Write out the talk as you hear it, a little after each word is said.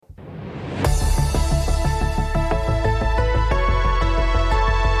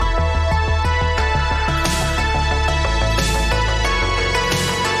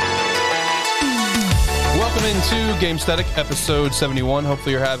Game Static, episode 71.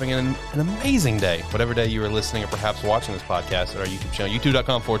 Hopefully you're having an amazing day, whatever day you are listening or perhaps watching this podcast at our YouTube channel,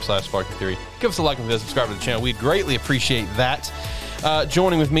 youtube.com/Sparky3. Give us a like and subscribe to the channel. We'd greatly appreciate that.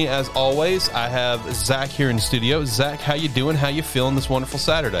 Joining with me, as always, I have Zach here in the studio. Zach, how you doing? How you feeling this wonderful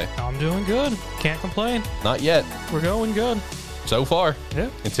Saturday? I'm doing good. Can't complain. Not yet. We're going good. So far.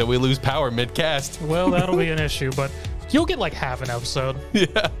 Yeah. Until we lose power mid-cast. Well, that'll be an issue, but you'll get like half an episode.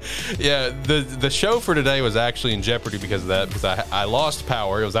 Yeah. The show for today was actually in jeopardy because of that, because I lost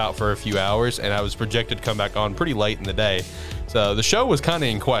power. It was out for a few hours, and I was projected to come back on pretty late in the day. So the show was kind of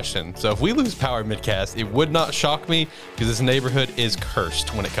in question. So if we lose power mid-cast, it would not shock me because this neighborhood is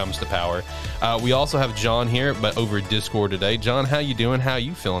cursed when it comes to power. We also have John here, but over Discord today. John, how you doing? How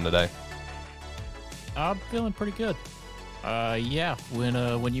you feeling today? I'm feeling pretty good. Yeah,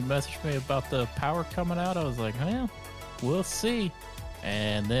 when you messaged me about the power coming out, I was like, well, we'll see.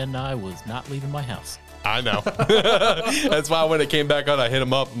 And then I was not leaving my house. I know. That's why when it came back on, I hit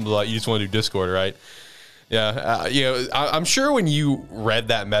him up and was like, you just want to do Discord, right? Yeah. I'm sure when you read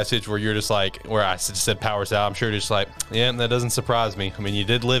that message where you're just like, where I just said power's out, I'm sure you're just like, yeah, that doesn't surprise me. I mean, you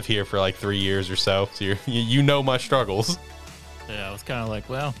did live here for like 3 years or so you know my struggles. Yeah, I was kind of like,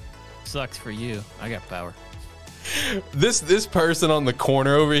 well, sucks for you. I got power. This person on the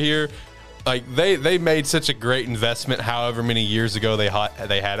corner over here, like they made such a great investment however many years ago they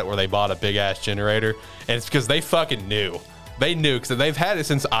had it where they bought a big ass generator, and it's because they fucking knew. They knew because they've had it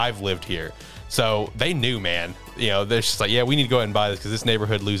since I've lived here. So they knew, man. You know, they're just like, yeah, we need to go ahead and buy this because this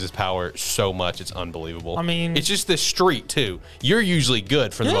neighborhood loses power so much. It's unbelievable. I mean, it's just the street too. You're usually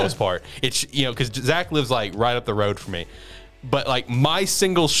good for the most part. It's, you know, because Zach lives like right up the road from me. But like my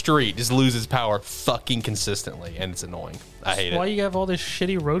single street just loses power fucking consistently, and it's annoying. I hate it. Why you have all this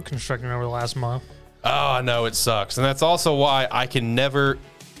shitty road construction over the last month? Oh, I know, it sucks. And that's also why I can never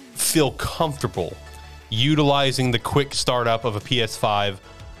feel comfortable utilizing the quick startup of a PS5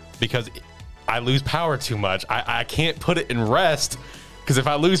 because I lose power too much. I can't put it in rest because if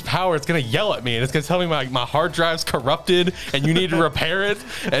I lose power, it's going to yell at me and it's going to tell me my hard drive's corrupted and you need to repair it.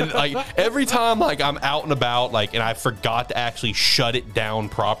 And like every time like I'm out and about, like, and I forgot to actually shut it down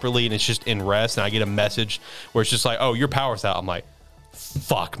properly and it's just in rest and I get a message where it's just like, oh, your power's out. I'm like,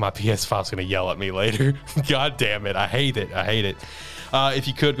 fuck, my PS5's going to yell at me later. God damn it. I hate it. If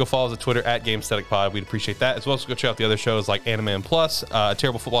you could, go follow us on Twitter at GameStaticPod. We'd appreciate that. As well as go check out the other shows like Anime and Plus, a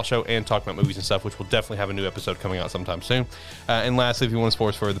terrible football show, and talk about movies and stuff, which will definitely have a new episode coming out sometime soon. And lastly, if you want to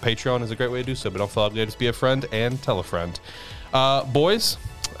support us for the Patreon, is a great way to do so. But don't feel obligated, just be a friend and tell a friend. Boys,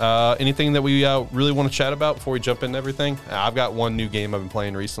 anything that we really want to chat about before we jump into everything? I've got one new game I've been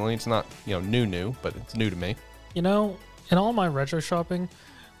playing recently. It's not, new, but it's new to me. You know, in all my retro shopping,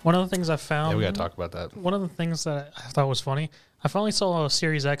 one of the things I found... Yeah, we got to talk about that. One of the things that I thought was funny, I finally saw a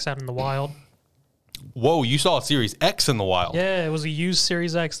Series X out in the wild. Whoa, you saw a Series X in the wild? Yeah, it was a used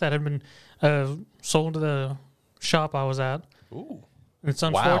Series X that had been sold to the shop I was at. Ooh. It's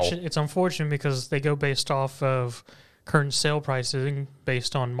unfortunate. Wow. It's unfortunate because they go based off of current sale pricing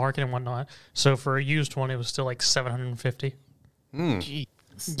based on market and whatnot. So for a used one, it was still like $750. Jeez.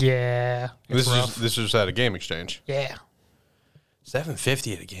 Yeah. This is just at a game exchange. Yeah.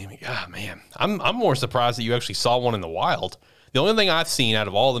 $750 at a gaming. Ah, man. I'm more surprised that you actually saw one in the wild. The only thing I've seen out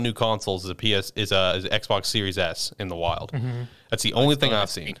of all the new consoles is is an Xbox Series S in the wild. Mm-hmm. That's the only thing I've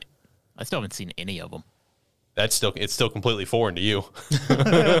seen. I still haven't seen any of them. It's still completely foreign to you.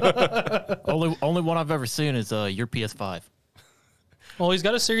 only one I've ever seen is your PS5. Well, he's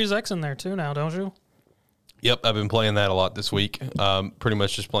got a Series X in there too now, don't you? Yep, I've been playing that a lot this week. Pretty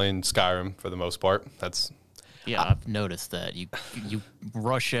much just playing Skyrim for the most part. Yeah, I've noticed that you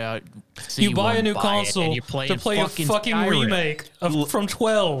rush out. You buy a new console to play a fucking Skyrim. remake from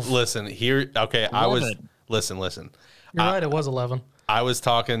 12. Listen here. Okay, listen. You're right. It was 11. I was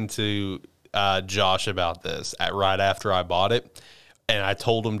talking to Josh about this right after I bought it, and I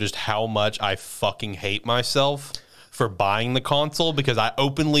told him just how much I fucking hate myself for buying the console because I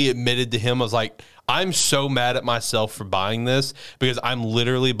openly admitted to him, I was like, I'm so mad at myself for buying this because I'm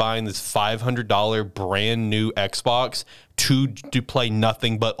literally buying this $500 brand new Xbox to play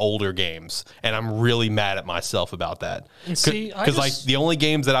nothing but older games, and I'm really mad at myself about that. Because like the only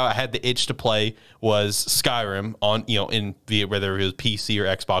games that I had the itch to play was Skyrim on whether it was PC or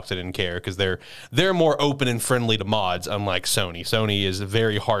Xbox. I didn't care because they're more open and friendly to mods, unlike Sony. Sony is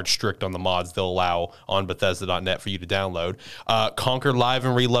very hard strict on the mods they'll allow on Bethesda.net for you to download. Conquer Live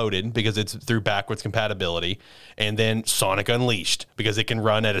and Reloaded because it's through backwards compatibility, and then Sonic Unleashed because it can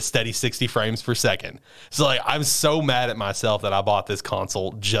run at a steady 60 frames per second. So like I'm so mad at myself that I bought this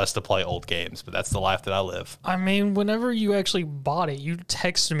console just to play old games, but that's the life that I live. I mean, whenever you actually bought it, you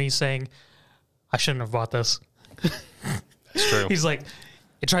texted me saying, I shouldn't have bought this. It's true. He's like,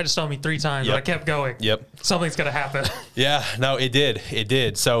 it tried to stall me 3 times, but I kept going. Yep. Something's going to happen. Yeah, no, it did. It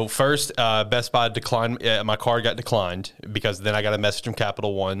did. So first, Best Buy declined. My card got declined because then I got a message from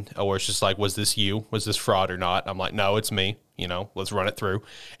Capital One where it's just like, was this you? Was this fraud or not? I'm like, no, it's me. You know, let's run it through.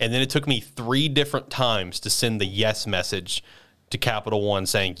 And then it took me 3 different times to send the yes message to Capital One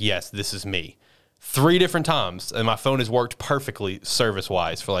saying, yes, this is me. 3 different times, and my phone has worked perfectly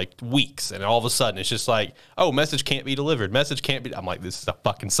service-wise for like weeks, and all of a sudden it's just like, oh, message can't be delivered. Message can't be... I'm like, this is a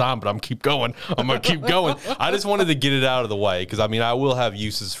fucking sign, but I'm keep going. I'm going to keep going. I just wanted to get it out of the way, because, I mean, I will have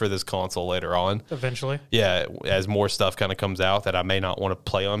uses for this console later on. Eventually. Yeah, as more stuff kind of comes out that I may not want to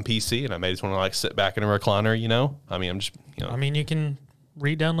play on PC, and I may just want to, like, sit back in a recliner, you know? I mean, I'm just, you know... I mean, you can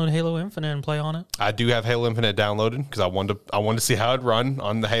re-download Halo Infinite and play on it. I do have Halo Infinite downloaded because I wanted to see how it'd run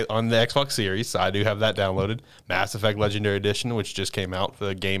on the Xbox Series. So I do have that downloaded. Mass Effect Legendary Edition, which just came out for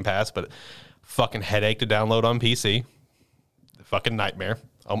the Game Pass, but fucking headache to download on PC. Fucking nightmare.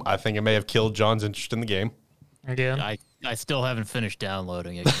 I think it may have killed John's interest in the game. Again, I still haven't finished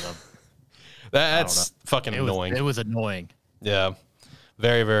downloading it. 'Cause That's fucking annoying. It was annoying. Yeah,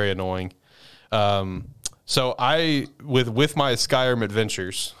 very, very annoying. So with my Skyrim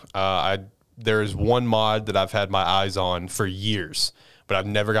adventures, there is one mod that I've had my eyes on for years, but I've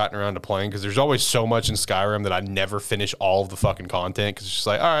never gotten around to playing because there's always so much in Skyrim that I never finish all of the fucking content because it's just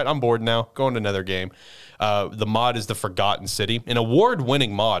like, all right, I'm bored now, going to another game. The mod is the Forgotten City, an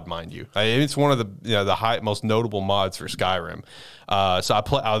award-winning mod, mind you. It's one of the most notable mods for Skyrim. So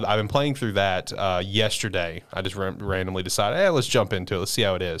I've been playing through that yesterday. I just randomly decided, hey, let's jump into it. Let's see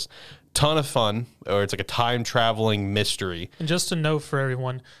how it is. Ton of fun, or it's like a time-traveling mystery. and just to note for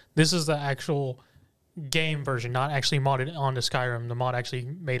everyone, this is the actual game version, not actually modded onto Skyrim. The mod actually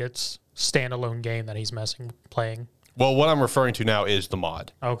made its standalone game that he's playing. Well, what I'm referring to now is the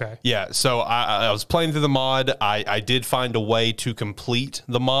mod. Okay. Yeah, so I was playing through the mod. I did find a way to complete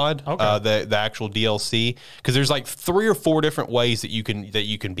the mod, Okay. the actual DLC, because there's like 3 or 4 different ways that you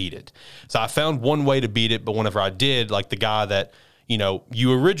can beat it. So I found one way to beat it, but whenever I did, like the guy that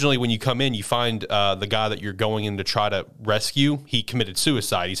you originally, when you come in, you find the guy that you're going in to try to rescue, he committed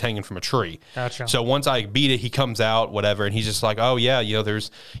suicide. He's hanging from a tree. Gotcha. So once I beat it, he comes out, whatever, and he's just like, oh, yeah, there's,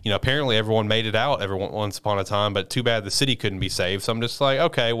 apparently everyone made it out once upon a time, but too bad the city couldn't be saved. So I'm just like,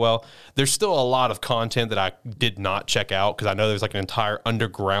 okay, well, there's still a lot of content that I did not check out because I know there's like an entire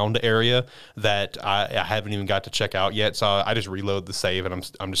underground area that I haven't even got to check out yet. So I just reload the save,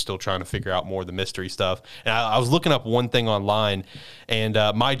 and I'm just still trying to figure out more of the mystery stuff. And I was looking up one thing online, and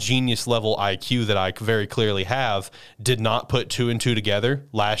my genius level IQ that I very clearly have did not put 2 and 2 together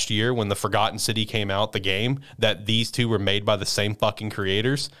last year when the Forgotten City came out, the game, that these two were made by the same fucking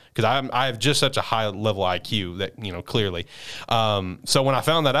creators. Because I have just such a high level IQ that, clearly. So when I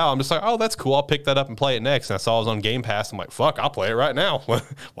found that out, I'm just like, oh, that's cool. I'll pick that up and play it next. And I saw it was on Game Pass. I'm like, fuck, I'll play it right now.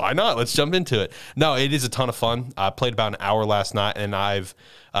 Why not? Let's jump into it. No, it is a ton of fun. I played about an hour last night, and I've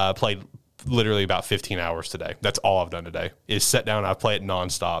played literally about 15 hours today. That's all I've done today is sit down and I play it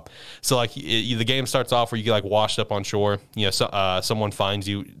nonstop. So like the game starts off where you get like washed up on shore. Someone finds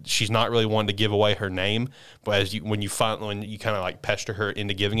you. She's not really wanting to give away her name, but when you kind of like pester her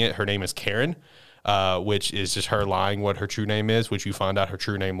into giving it, her name is Karen, which is just her lying what her true name is, which you find out her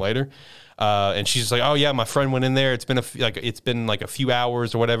true name later. And she's just like, oh yeah, my friend went in there. It's been like a few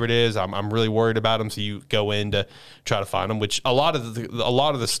hours or whatever it is. I'm really worried about him. So you go in to try to find him, which a lot of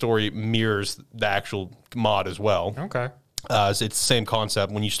the story mirrors the actual mod as well. Okay. It's the same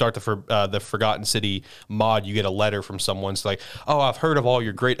concept. When you start the Forgotten City mod, you get a letter from someone. It's like, oh, I've heard of all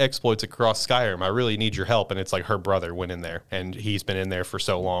your great exploits across Skyrim. I really need your help. And it's like her brother went in there, and he's been in there for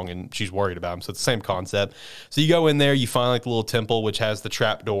so long, and she's worried about him. So it's the same concept. So you go in there, you find like the little temple, which has the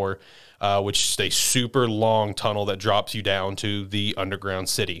trap door, which is a super long tunnel that drops you down to the underground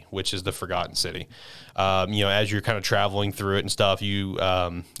city, which is the Forgotten City. As you're kind of traveling through it and stuff, you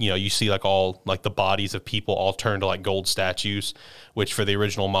see like all like the bodies of people all turned to like gold statues, which for the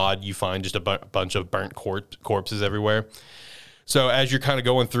original mod, you find just a bunch of burnt corpses everywhere. So as you're kind of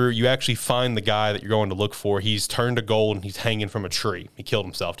going through, you actually find the guy that you're going to look for. He's turned to gold and he's hanging from a tree. He killed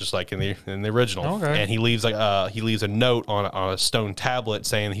himself just like in the original. Okay. And he leaves a note on a stone tablet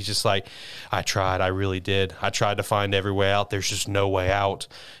saying he's just like, I tried, I really did. I tried to find every way out. There's just no way out.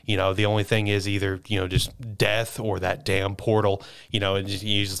 The only thing is either just death or that damn portal. And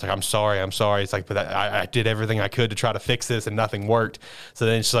he's just like, I'm sorry. It's like, but I did everything I could to try to fix this and nothing worked. So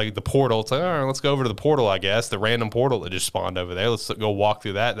then it's like the portal. It's like, all right, let's go over to the portal. I guess the random portal that just spawned over there. Let's go walk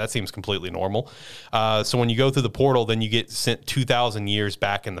through that. That seems completely normal. So when you go through the portal, then you get sent 2,000 years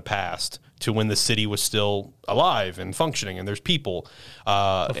back in the past to when the city was still alive and functioning and there's people.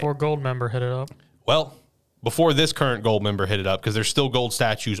 Before Goldmember hit it up. Well, before this current gold member hit it up, because there's still gold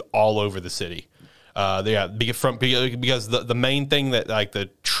statues all over the city. Because the main thing that, like, the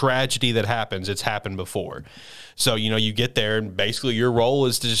tragedy that happens, it's happened before. So, you get there, and basically your role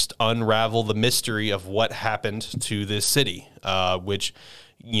is to just unravel the mystery of what happened to this city, which,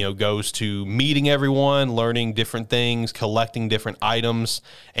 goes to meeting everyone, learning different things, collecting different items.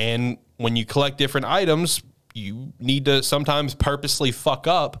 And when you collect different items, you need to sometimes purposely fuck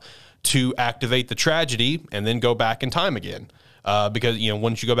up to activate the tragedy and then go back in time again. Because,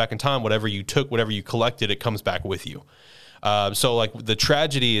 once you go back in time, whatever you took, whatever you collected, it comes back with you. So, like, the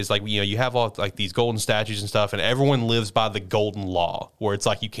tragedy is, like, you have all, like, these golden statues and stuff, and everyone lives by the golden law, where it's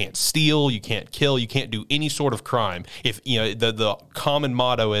like you can't steal, you can't kill, you can't do any sort of crime. If, the common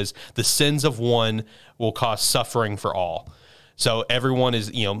motto is the sins of one will cause suffering for all. So everyone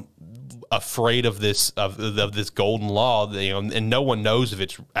is, afraid of this this golden law, and no one knows if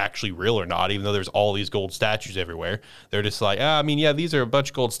it's actually real or not, even though there's all these gold statues everywhere. They're just like, these are a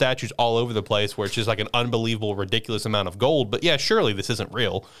bunch of gold statues all over the place, where it's just like an unbelievable, ridiculous amount of gold. But yeah, surely this isn't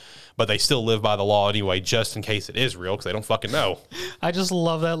real. But they still live by the law anyway, just in case it is real, because they don't fucking know. I just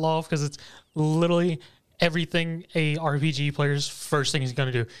love that law because it's literally everything a RPG player's first thing he's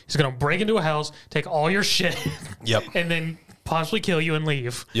going to do. He's going to break into a house, take all your shit, yep, and then possibly kill you and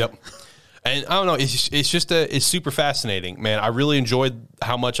leave. Yep. And I don't know, it's super fascinating, man. I really enjoyed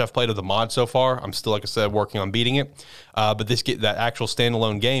how much I've played of the mod so far. I'm still, like I said, working on beating it. But that actual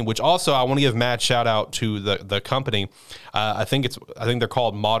standalone game, which also I want to give mad shout out to the company. I think they're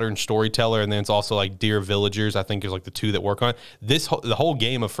called Modern Storyteller, and then it's also like Dear Villagers. I think is like the two that work on it. The whole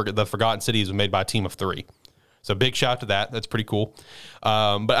game of the Forgotten Cities was made by a team of 3. So big shout out to that. That's pretty cool.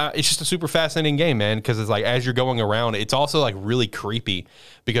 But it's just a super fascinating game, man, because it's like as you're going around, it's also like really creepy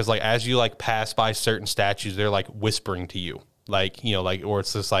because like as you like pass by certain statues, they're like whispering to you. Like, or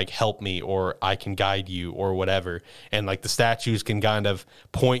it's just like, help me, or I can guide you, or whatever. And like the statues can kind of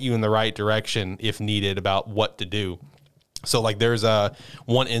point you in the right direction if needed about what to do. So like there's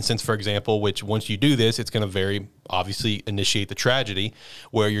one instance, for example, which once you do this, it's going to very obviously initiate the tragedy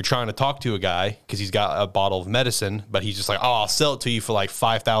where you're trying to talk to a guy because he's got a bottle of medicine, but he's just like, oh, I'll sell it to you for like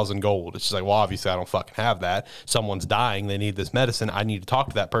 5,000 gold. It's just like, well, obviously I don't fucking have that. Someone's dying. They need this medicine. I need to talk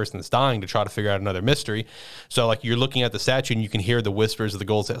to that person that's dying to try to figure out another mystery. So like you're looking at the statue and you can hear the whispers of the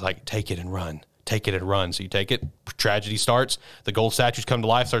gold that's like, take it and run. Take it and run. So you take it, tragedy starts, the gold statues come to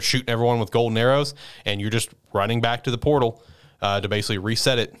life, start shooting everyone with golden arrows, and you're just running back to the portal to basically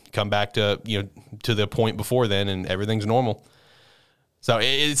reset it, come back to to the point before then, and everything's normal. So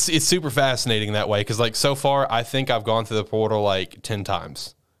it's super fascinating that way because like so far I think I've gone through the portal like 10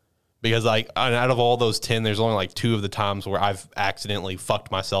 times. Because like out of all those 10, there's only like 2 of the times where I've accidentally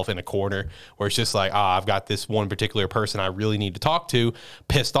fucked myself in a corner where it's just like, I've got this one particular person I really need to talk to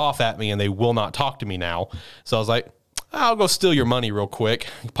pissed off at me and they will not talk to me now. So I was like, I'll go steal your money real quick,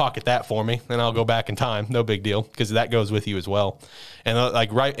 pocket that for me, then I'll go back in time. No big deal, because that goes with you as well. And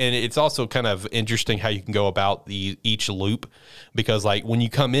and it's also kind of interesting how you can go about each loop, because like when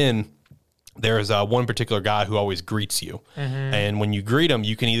you come in, there's one particular guy who always greets you. Mm-hmm. And when you greet him,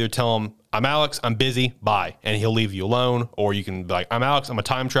 you can either tell him, I'm Alex, I'm busy, bye. And he'll leave you alone. Or you can be like, I'm Alex, I'm a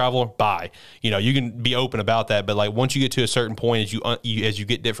time traveler, bye. You can be open about that. But like once you get to a certain point, as you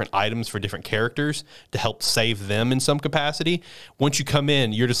get different items for different characters to help save them in some capacity, once you come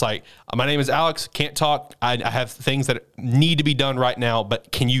in, you're just like, my name is Alex, can't talk. I have things that need to be done right now,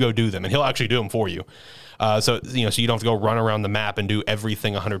 but can you go do them? And he'll actually do them for you. So you don't have to go run around the map and do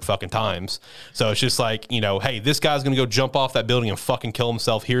everything 100 fucking times. So it's just like, hey, this guy's going to go jump off that building and fucking kill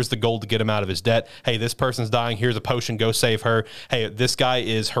himself. Here's the gold to get him out of his debt. Hey, this person's dying. Here's a potion. Go save her. Hey, this guy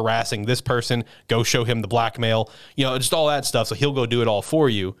is harassing this person. Go show him the blackmail. Just all that stuff. So he'll go do it all for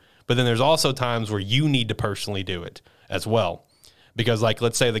you. But then there's also times where you need to personally do it as well. Because like,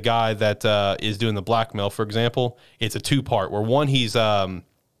 let's say the guy that is doing the blackmail, for example, it's a 2-part where one, he's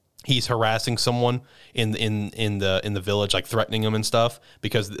harassing someone in the village, like threatening them and stuff,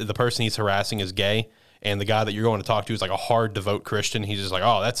 because the person he's harassing is gay, and the guy that you're going to talk to is like a hard devout Christian. He's just like,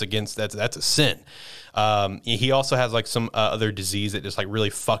 oh, that's a sin. He also has like some other disease that just like really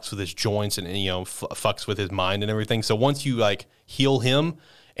fucks with his joints and fucks with his mind and everything. So once you like heal him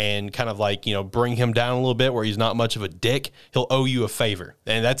and kind of like, bring him down a little bit where he's not much of a dick, he'll owe you a favor,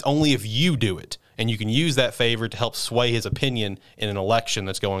 and that's only if you do it. And you can use that favor to help sway his opinion in an election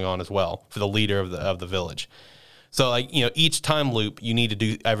that's going on as well for the leader of the village. So like, each time loop, you need to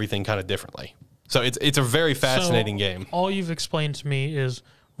do everything kind of differently. So it's a very fascinating game. All you've explained to me is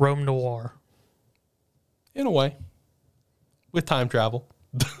Rome Noir. In a way. With time travel.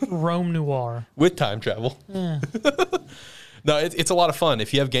 Rome Noir. With time travel. Yeah. No, it's a lot of fun.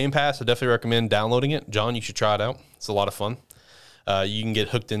 If you have Game Pass, I definitely recommend downloading it. John, you should try it out. It's a lot of fun. You can get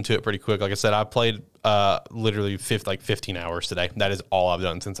hooked into it pretty quick. Like I said, I played literally 15 hours today. That is all I've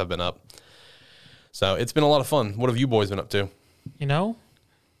done since I've been up. So it's been a lot of fun. What have you boys been up to? You know,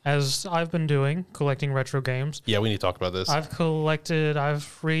 as I've been doing, collecting retro games. Yeah, we need to talk about this. I've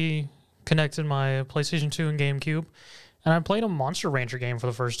reconnected my PlayStation 2 and GameCube, and I played a Monster Rancher game for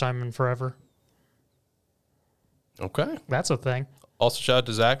the first time in forever. Okay. That's a thing. Also, shout out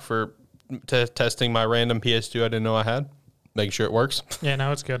to Zach for testing my random PS2 I didn't know I had, making sure it works. Yeah,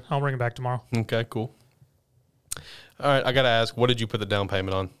 no, it's good. I'll bring it back tomorrow. Okay, cool. All right, I got to ask, what did you put the down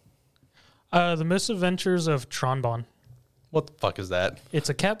payment on? The Misadventures of Tronbon. What the fuck is that? It's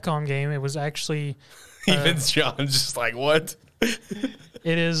a Capcom game. It was actually... Even John's just like, what? It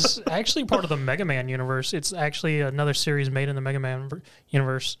is actually part of the Mega Man universe. It's actually another series made in the Mega Man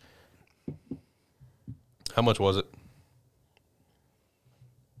universe. How much was it?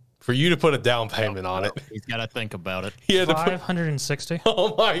 For you to put a down payment on it. He's got to think about it. He had to put, 560.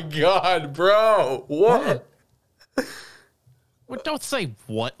 oh my God, bro. What? Well, don't say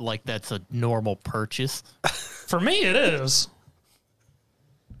what like that's a normal purchase. For me, it is.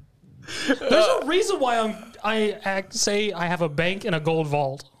 There's a reason why I say I have a bank and a gold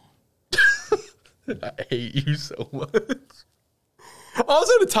vault. I hate you so much.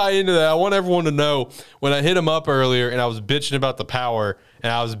 Also, to tie into that, I want everyone to know when I hit him up earlier and I was bitching about the power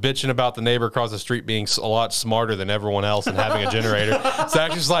and I was bitching about the neighbor across the street being a lot smarter than everyone else and having a generator.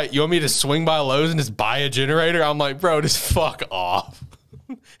 Zach's just like, you want me to swing by Lowe's and just buy a generator? I'm like, bro, just fuck off.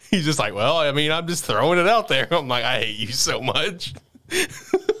 He's just like, well, I mean, I'm just throwing it out there. I'm like, I hate you so much.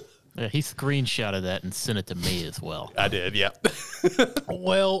 Yeah, he screenshotted that and sent it to me as well. I did, yeah.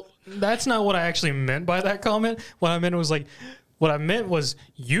 Well, that's not what I actually meant by that comment. What I meant was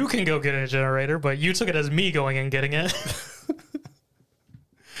you can go get a generator, but you took it as me going and getting it.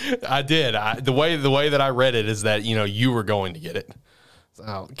 I did. The way that I read it is that, you were going to get it.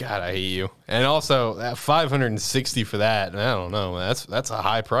 Oh God, I hate you. And also that 560 for that, I don't know. That's a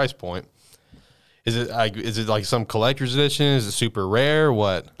high price point. Is it like some collector's edition? Is it super rare?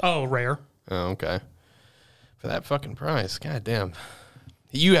 What? Oh, rare. Oh, okay. For that fucking price, god damn.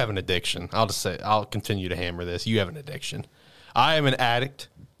 You have an addiction. I'll continue to hammer this. You have an addiction. I am an addict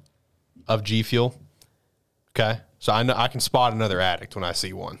of G Fuel. Okay? So I know I can spot another addict when I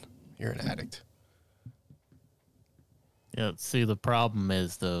see one. You're an addict. Yeah, see, the problem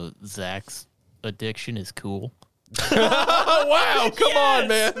is Zach's addiction is cool. Oh, wow. Come on,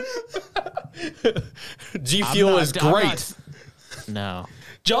 man. G Fuel is great. No.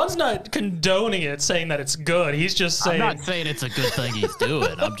 John's not condoning it, saying that it's good. He's just saying... I'm not saying it's a good thing he's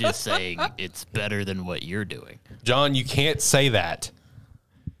doing. I'm just saying it's better than what you're doing. John, you can't say that.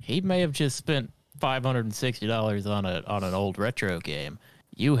 He may have just spent $560 on an old retro game.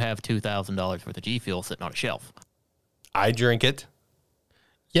 You have $2,000 worth of G Fuel sitting on a shelf. I drink it.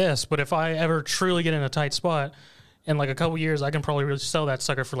 Yes, but if I ever truly get in a tight spot, in like a couple years, I can probably really sell that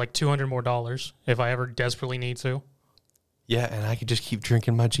sucker for like $200 more if I ever desperately need to. Yeah, and I could just keep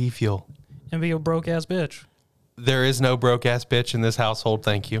drinking my G Fuel. And be a broke-ass bitch. There is no broke-ass bitch in this household,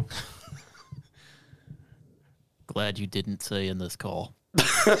 thank you. Glad you didn't say in this call.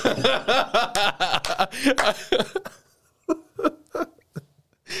 I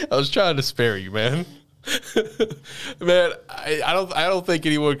was trying to spare you, man. Man, I don't think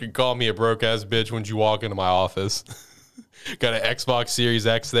anyone can call me a broke-ass bitch when you walk into my office. Got an Xbox Series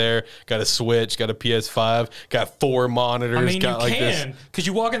X there, got a Switch, got a PS5, got 4 monitors. I mean, got you can, because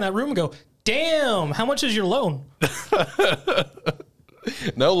you walk in that room and go, damn, how much is your loan?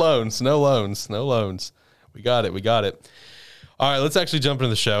 No loans. We got it. All right, let's actually jump into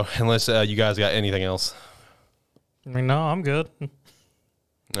the show, unless you guys got anything else. I mean, no, I'm good. All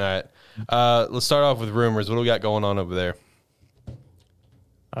right. Let's start off with rumors. What do we got going on over there?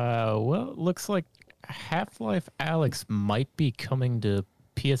 Well, it looks like Half-Life Alyx might be coming to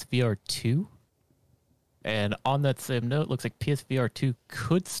PSVR 2. And on that same note, it looks like PSVR 2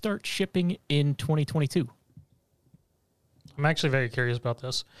 could start shipping in 2022. I'm actually very curious about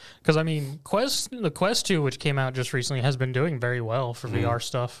this. Because, I mean, the Quest 2, which came out just recently, has been doing very well for VR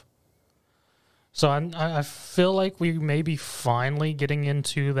stuff. So I feel like we may be finally getting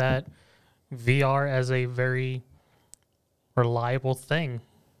into that VR as a very reliable thing.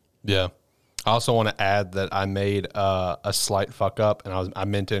 Yeah. I also want to add that I made a slight fuck up, and I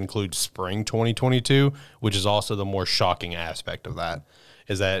meant to include spring 2022, which is also the more shocking aspect of that,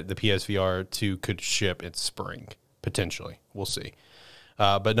 is that the PSVR 2 could ship in spring, potentially. We'll see.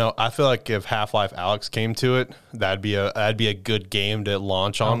 But no, I feel like if Half-Life Alyx came to it, that'd be a good game to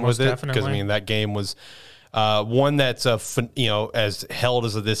launch on with it. Because I mean, that game was One that's as held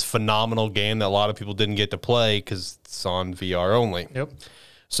as this phenomenal game that a lot of people didn't get to play because it's on VR only. Yep.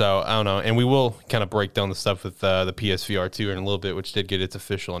 So I don't know, and we will kind of break down the stuff with the PSVR 2 in a little bit, which did get its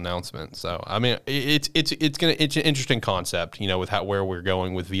official announcement. So I mean, it's an interesting concept, with where we're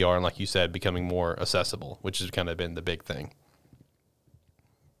going with VR, and like you said, becoming more accessible, which has kind of been the big thing.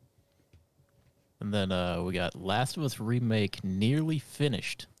 And then we got Last of Us Remake nearly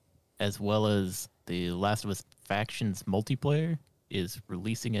finished, as well as the Last of Us Factions multiplayer is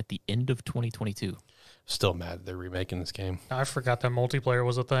releasing at the end of 2022. Still mad they're remaking this game. I forgot that multiplayer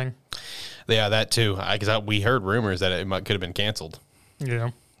was a thing. Yeah, that too. Because we heard rumors that it could have been canceled.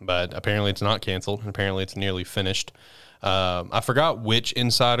 Yeah. But apparently it's not canceled. And apparently it's nearly finished. I forgot which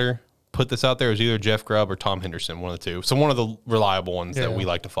insider put this out there. It was either Jeff Grubb or Tom Henderson, one of the two. So one of the reliable ones that we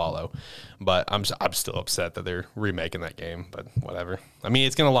like to follow. But I'm still upset that they're remaking that game. But whatever. I mean,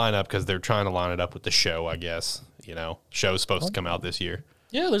 it's going to line up because they're trying to line it up with the show, I guess. Show's supposed to come out this year.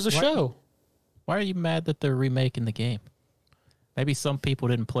 Yeah, there's a show. Why are you mad that they're remaking the game? Maybe some people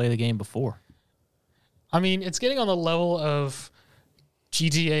didn't play the game before. I mean, it's getting on the level of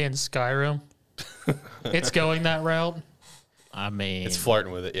GTA and Skyrim. It's going that route. I mean, It's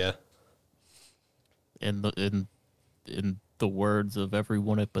flirting with it, yeah. in the words of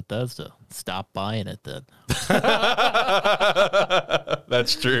everyone at Bethesda, stop buying it then.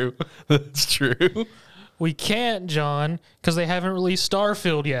 That's true. That's true. We can't, John, because they haven't released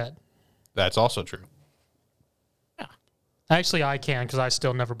Starfield yet. That's also true. Actually, I can because I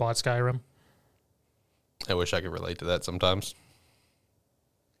still never bought Skyrim. I wish I could relate to that sometimes.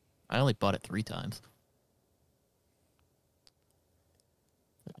 I only bought it 3 times.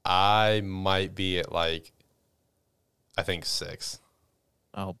 I might be at I think 6.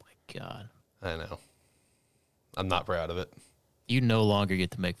 Oh my god. I know. I'm not proud of it. You no longer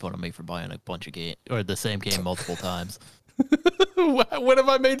get to make fun of me for buying a bunch of game or the same game multiple times. When have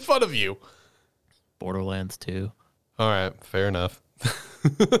I made fun of you? Borderlands 2. All right, fair enough.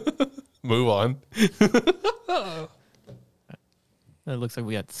 Move on. It looks like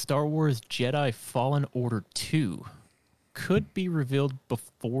we got Star Wars Jedi Fallen Order 2. Could be revealed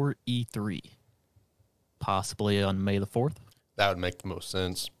before E3. Possibly on May the 4th. That would make the most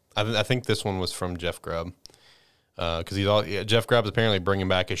sense. I think this one was from Jeff Grubb. Because Jeff Grubb's apparently bringing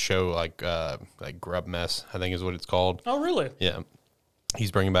back a show like Grub Mess, I think is what it's called. Oh, really? Yeah. He's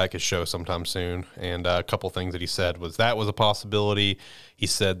bringing back his show sometime soon. And a couple things that he said was that was a possibility. He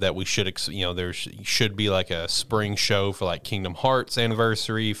said that we should, there should be like a spring show for like Kingdom Hearts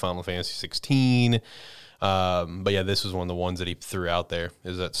anniversary, Final Fantasy 16. But yeah, this was one of the ones that he threw out there.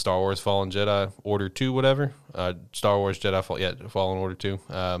 Is that Star Wars Fallen Jedi Order 2, whatever? Star Wars Jedi Fallen Order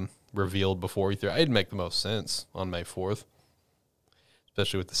 2. Revealed before E3. It'd make the most sense on May 4th,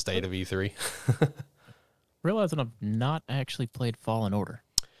 especially with the state of E3. Realizing I've not actually played Fallen Order.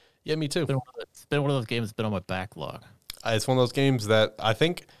 Yeah, me too. It's been one of those games that's been on my backlog. It's one of those games that I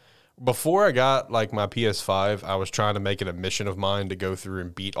think before I got like my PS5, I was trying to make it a mission of mine to go through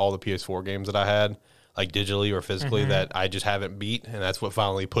and beat all the PS4 games that I had, like digitally or physically, that I just haven't beat. And that's what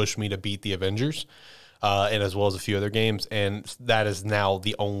finally pushed me to beat the Avengers. And as well as a few other games, and that is now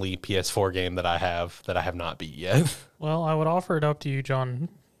the only PS4 game that I have not beat yet. Well, I would offer it up to you, John,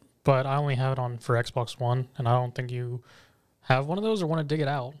 but I only have it on for Xbox One, and I don't think you have one of those or want to dig it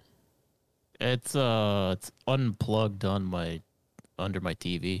out. It's unplugged under my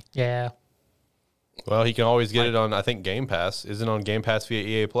TV. Yeah. Well, he can always get it on, I think, Game Pass. Isn't it on Game Pass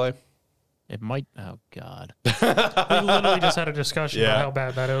via EA Play? It might. Oh God. We literally just had a discussion about how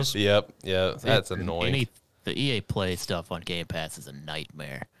bad that is. Yep. Yeah, that's annoying. The EA Play stuff on Game Pass is a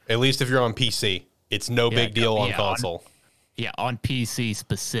nightmare. At least if you're on PC, it's no big deal on console. On PC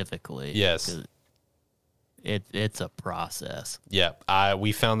specifically. Yes. 'Cause it's a process. Yeah,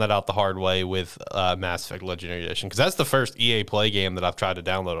 we found that out the hard way with Mass Effect Legendary Edition, because that's the first EA Play game that I've tried to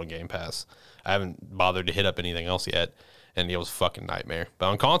download on Game Pass. I haven't bothered to hit up anything else yet, and it was a fucking nightmare. But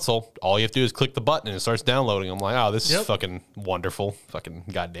on console, all you have to do is click the button and it starts downloading. I'm like, oh, this is fucking wonderful. Fucking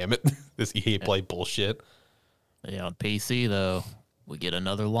goddamn it, this EA Play bullshit. Yeah, on PC though, we get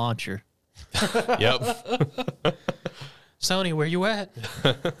another launcher. Yep. Sony, where you at?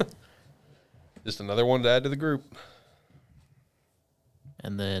 Just another one to add to the group.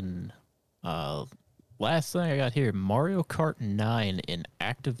 And then last thing I got here, Mario Kart 9 in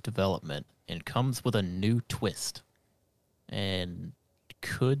active development and comes with a new twist. And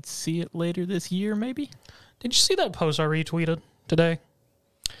could see it later this year, maybe? Did you see that post I retweeted today?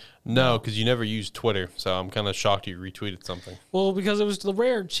 No, because you never used Twitter, so I'm kind of shocked you retweeted something. Well, because it was the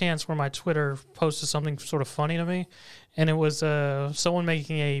rare chance where my Twitter posted something sort of funny to me, and it was someone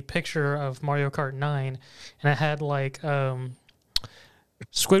making a picture of Mario Kart 9, and it had like Squidward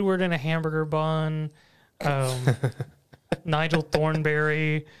in a hamburger bun, Nigel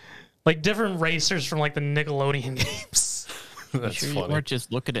Thornberry, like different racers from like the Nickelodeon games. That's Sure, you funny. weren't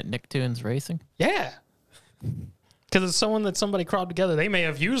just looking at Nicktoons Racing? Yeah. Because it's someone that somebody crawled together. They may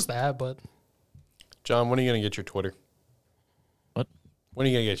have used that, but John, when are you going to get your Twitter? What? When are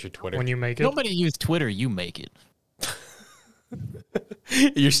you going to get your Twitter? when you make it, Nobody use Twitter. You make it.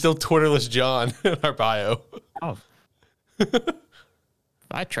 You're still Twitterless John in our bio. Oh.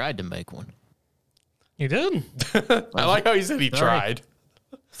 I tried to make one. you did. I like how he said he Sorry. tried.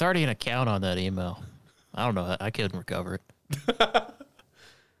 There's already an account on that email. I don't know. I couldn't recover it.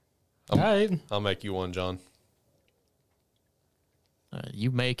 All right. I'll make you one, John.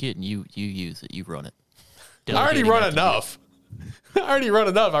 You make it and you use it. You run it. I already Delegating run that to enough. I already run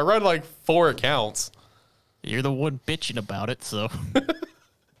enough. I run like 4 accounts. you. You're the one bitching about it, so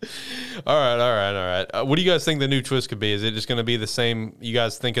All right. What do you guys think the new twist could be? Is it just going to be the same? You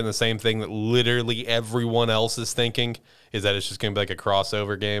guys thinking the same thing that literally everyone else is thinking? Is that it's just going to be like a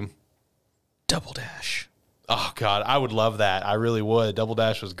crossover game? Double Dash. Oh, God. I would love that. I really would. Double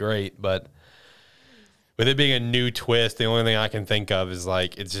Dash was great. But with it being a new twist, the only thing I can think of is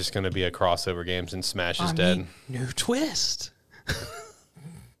like it's just going to be a crossover game since Smash is dead. New twist.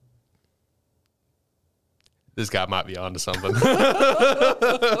 This guy might be onto something.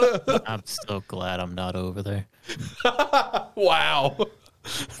 I'm so glad I'm not over there. Wow.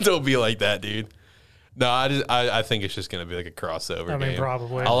 Don't be like that, dude. No, I think it's just going to be like a crossover I mean, game.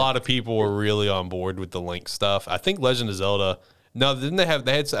 probably. A lot of people were really on board with the Link stuff. I think Legend of Zelda. No, didn't they had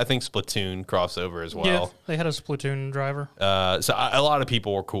I think Splatoon crossover as Yeah, well. they had a Splatoon driver. A lot of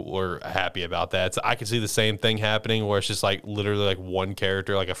people were happy about that. So I could see the same thing happening where it's just like literally like one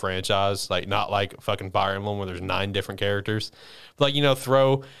character, like a franchise, like not like fucking Fire Emblem where there's 9 different characters. Like,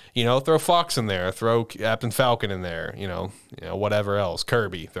 throw Fox in there, throw Captain Falcon in there, whatever else.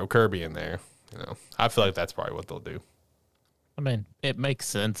 Kirby, throw Kirby in there. I feel like that's probably what they'll do. I mean, it makes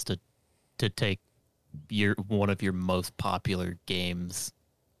sense to take one of your most popular games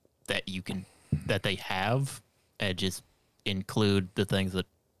that they have and just include the things that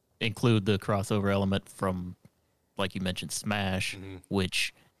include the crossover element from, like you mentioned, Smash,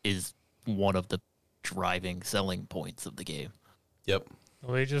 which is one of the driving selling points of the game. Yep.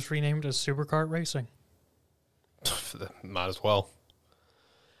 Well, they just renamed it as Super Kart Racing Might as well.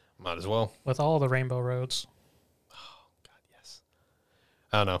 with all the rainbow roads.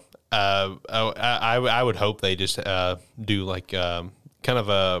 I don't know. I would hope they just do like kind of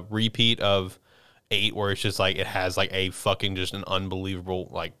a repeat of 8 where it's just like it has like a fucking just an unbelievable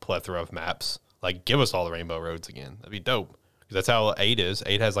like plethora of maps. Like give us all the rainbow roads again. That'd be dope. Because that's how 8 is.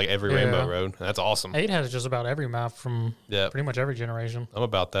 8 has like every rainbow road. That's awesome. 8 has just about every map from pretty much every generation. I'm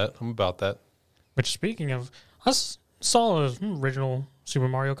about that. Which, speaking of, I saw an original Super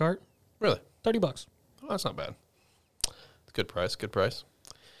Mario Kart. Really? $30. Oh, that's not bad. It's a good price.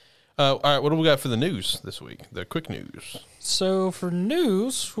 All right, what do we got for the news this week? The quick news. So for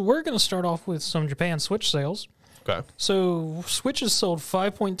news, we're going to start off with some Japan Switch sales. Okay. So Switch has sold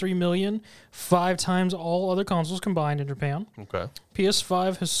 5.3 million, 5 times all other consoles combined in Japan. Okay.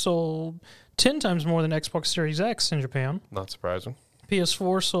 PS5 has sold 10 times more than Xbox Series X in Japan. Not surprising.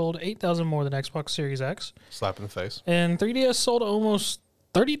 PS4 sold 8,000 more than Xbox Series X. Slap in the face. And 3DS sold almost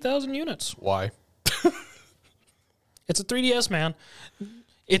 30,000 units. Why? It's a 3DS, man.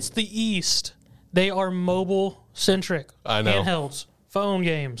 It's the East. They are mobile-centric. I know. Handhelds, phone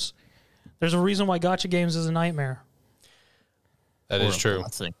games. There's a reason why gacha games is a nightmare. That Or is a true.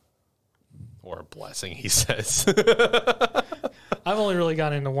 blessing. Or a blessing, he says. I've only really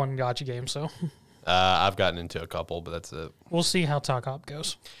gotten into one gacha game, so I've gotten into a couple, but that's it. we'll see how Talk Op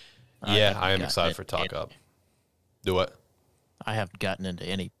goes. Yeah, haven't I am gotten excited for Talk Up. Do what? I haven't gotten into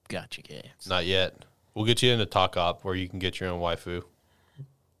any gacha games. Not yet. We'll get you into Talk Up where you can get your own waifu.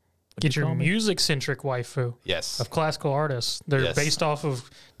 Get your call me? music-centric waifu Yes. of classical artists. They're Yes. based off of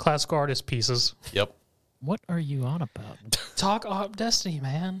classical artist pieces. Yep. What are you on about? Talk Op Destiny,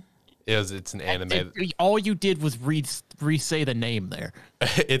 man. It's an anime. All you did was re-say the name there.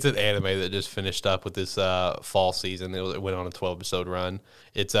 It's an anime that just finished up with this fall season. It went on a 12-episode run.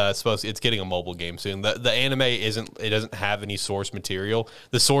 It's it's getting a mobile game soon. The anime doesn't have any source material.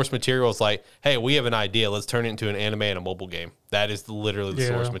 The source material is like, hey, we have an idea. Let's turn it into an anime and a mobile game. That is literally the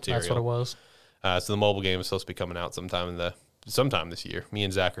source material. that's what it was. So the mobile game is supposed to be coming out sometime this year. Me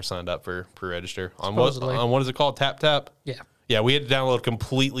and Zach are signed up for pre-register on Supposedly. what is it called? Tap Tap. Yeah. Yeah, we had to download a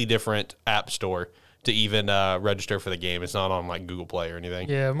completely different app store to even register for the game. It's not on like Google Play or anything.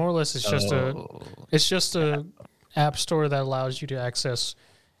 Yeah, more or less, it's just a app store that allows you to access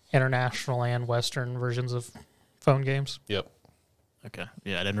international and Western versions of phone games. Yep. Okay.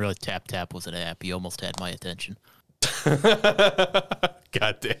 Yeah, I didn't really Tap was an app. You almost had my attention.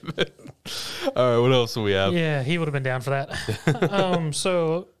 God damn it. All right, what else do we have? Yeah, he would have been down for that.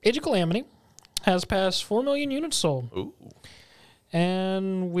 So Age of Calamity has passed 4 million units sold. Ooh.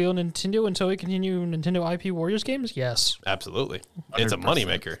 And will Nintendo and Toei continue Nintendo IP Warriors games? Yes. Absolutely. It's a 100%.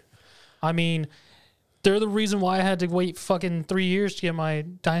 moneymaker. I mean, they're the reason why I had to wait fucking 3 years to get my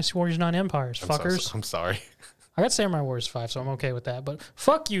Dynasty Warriors 9 Empires, fuckers. I'm sorry. I got Samurai Warriors 5, so I'm okay with that. But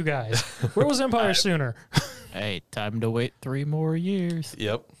fuck you guys. Where was Empire sooner? Hey, time to wait 3 more years.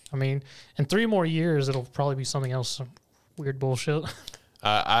 Yep. I mean, in 3 more years, it'll probably be something else, some weird bullshit.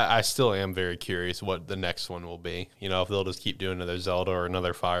 I still am very curious what the next one will be. You know, if they'll just keep doing another Zelda or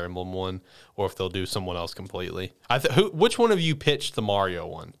another Fire Emblem one, or if they'll do someone else completely. Which one of you pitched the Mario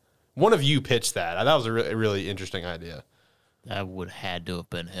one? One of you pitched that. That was a really interesting idea. That would had to have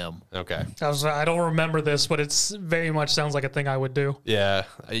been him. Okay. I don't remember this, but it's very much sounds like a thing I would do. Yeah,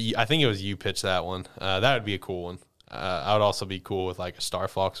 I think it was you pitched that one. That would be a cool one. I would also be cool with like a Star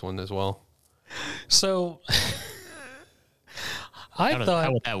Fox one as well. So How would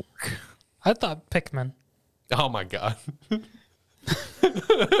that work? I thought Pikmin. Oh my god.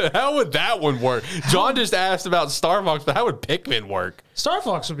 How would that one work? John just asked about Star Fox, but how would Pikmin work? Star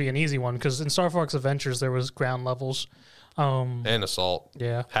Fox would be an easy one because in Star Fox Adventures there was ground levels. And Assault.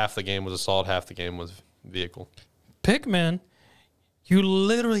 Yeah. Half the game was Assault, half the game was Vehicle. Pikmin, you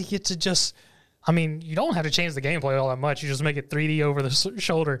literally get to just, I mean, you don't have to change the gameplay all that much. You just make it 3D over the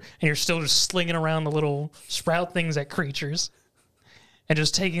shoulder, and you're still just slinging around the little sprout things at creatures and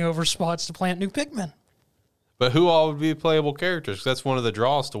just taking over spots to plant new Pikmin. But who all would be playable characters? 'Cause that's one of the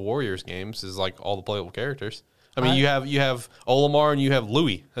draws to Warriors games is like all the playable characters. I mean, you have Olimar and you have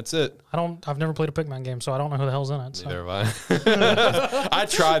Louis. That's it. I've never played a Pikmin game, so I don't know who the hell's in it. So. Neither have I. I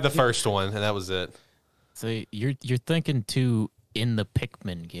tried the first one, and that was it. So you're thinking too in the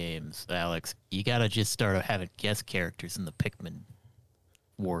Pikmin games, Alex. You gotta just start having guest characters in the Pikmin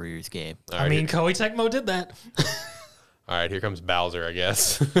Warriors game. All I right, mean, Koei Tecmo did that. all right, here comes Bowser, I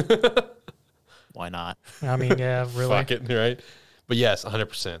guess. Why not? I mean, yeah, really. Fuck it, right? But yes,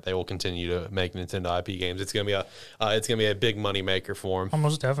 100%. They will continue to make Nintendo IP games. It's gonna be a big money maker for them,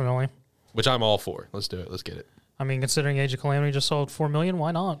 Almost definitely. which I'm all for. Let's do it. Let's get it. I mean, considering Age of Calamity just sold 4 million,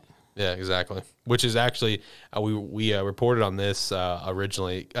 why not? Yeah, exactly. Which is actually we reported on this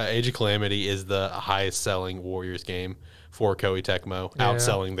originally. Age of Calamity is the highest selling Warriors game for Koei Tecmo,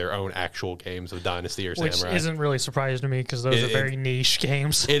 outselling their own actual games of Dynasty or Which Samurai. isn't really surprising to me because those are very niche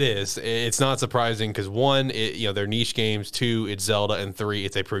games. It is. It's not surprising because one, they're niche games. Two, it's Zelda, and three,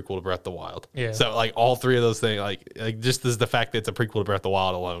 it's a prequel to Breath of the Wild. Yeah. So like all three of those things, like just the fact that it's a prequel to Breath of the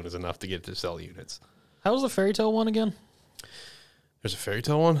Wild alone is enough to get it to sell units. How was the Fairy Tale one again? There's a Fairy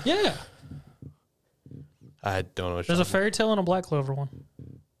Tale one. Yeah. I don't know. What There's a Fairy Tale and a Black Clover one.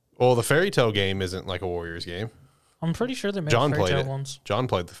 Well, the Fairy Tale game isn't like a Warriors game. I'm pretty sure they made John Fairy played Tale it. ones. John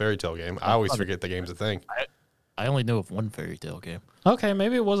played the Fairy Tale game. I always forget the game's a thing. I only know of one Fairy Tale game. Okay,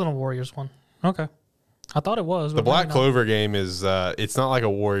 maybe it wasn't a Warriors one. Okay. I thought it was. The But Black maybe not. Clover game is it's not like a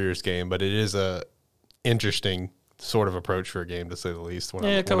Warriors game, but it is a interesting sort of approach for a game to say the least.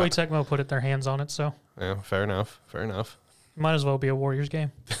 Yeah, Koei Tecmo put their hands on it, so Yeah, fair enough. Fair enough. it might as well be a Warriors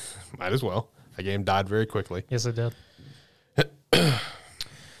game. Might as well. That game died very quickly. Yes, it did.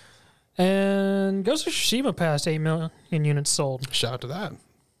 And Ghost of Tsushima passed 8 million units sold. Shout out to that.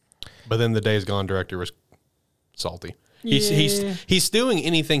 But then the Days Gone director was salty. Yeah. He's doing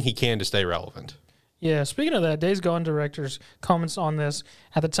anything he can to stay relevant. Yeah, speaking of that, Days Gone director's comments on this.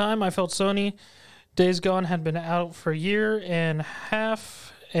 At the time, I felt Sony Days Gone had been out for a year and a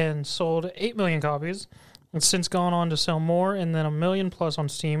half and sold 8 million copies. It's since gone on to sell more and then 1 million plus on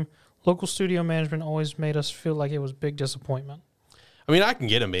Steam. Local studio management always made us feel like it was big disappointment. I mean, I can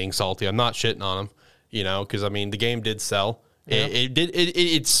get him being salty. I'm not shitting on him, because I mean, the game did sell. Yeah.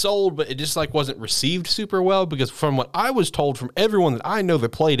 It sold, but it just like wasn't received super well because from what I was told from everyone that I know that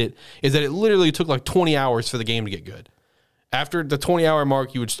played it is that it literally took like 20 hours for the game to get good. After the 20-hour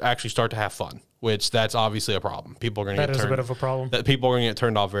mark, you would actually start to have fun, which that's obviously a problem. People are going to That is a bit of a problem. That people are going to get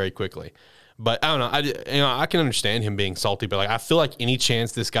turned off very quickly. But I don't know. I can understand him being salty, but like I feel like any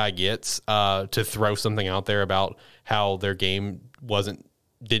chance this guy gets to throw something out there about how their game wasn't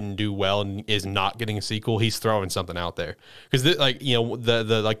didn't do well and is not getting a sequel, he's throwing something out there. Because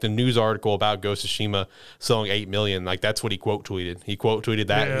the news article about Ghost of Tsushima selling 8 million, like that's what he quote tweeted. He quote tweeted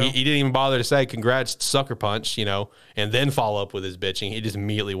that. Yeah. He didn't even bother to say congrats Sucker Punch, and then follow up with his bitching. He just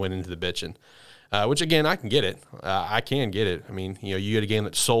immediately went into the bitching. Which again, I can get it. I can get it. I mean, you get a game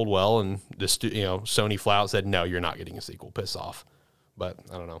that sold well, and Sony flat out said, "No, you're not getting a sequel. Piss off." But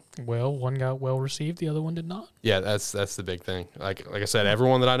I don't know. Well, one got well received, the other one did not. Yeah, that's the big thing. Like I said,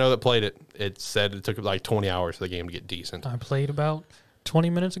 everyone that I know that played it, it said it took like 20 hours for the game to get decent. I played about 20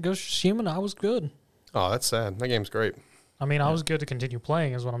 minutes of Ghost of Tsushima, and I was good. Oh, that's sad. That game's great. I mean, I was good to continue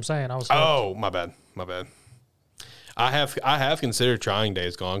playing, is what I'm saying. I was. Oh, my bad. I have considered trying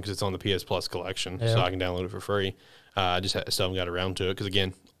Days Gone because it's on the PS Plus collection, so I can download it for free. I just still haven't got around to it because,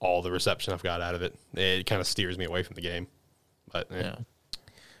 again, all the reception I've got out of it, it kind of steers me away from the game. But yeah.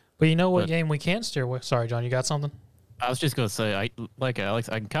 But you know what game we can't steer away? Sorry, John, you got something? I was just going to say, like Alex,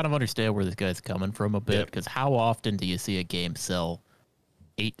 I can kind of understand where this guy's coming from a bit, because how often do you see a game sell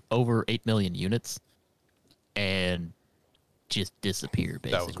over 8 million units and just disappear,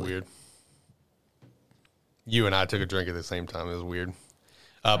 basically? That was weird. You and I took a drink at the same time. It was weird.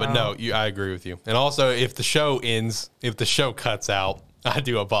 But no, I agree with you. And also, if the show ends, if the show cuts out, I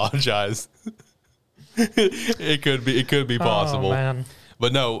do apologize. It could be possible. Oh, man.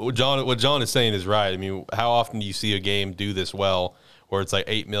 But no, what John is saying is right. I mean, how often do you see a game do this well where it's like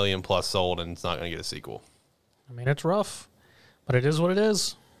 8 million plus sold and it's not going to get a sequel? I mean, it's rough, but it is what it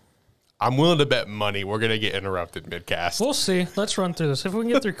is. I'm willing to bet money we're going to get interrupted mid-cast. We'll see. Let's run through this. If we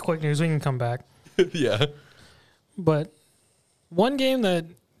can get through quick news, we can come back. Yeah. But one game that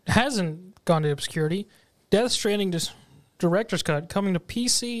hasn't gone to obscurity, Death Stranding Director's Cut, coming to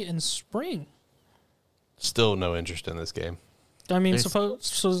PC in spring. Still no interest in this game. I mean, Still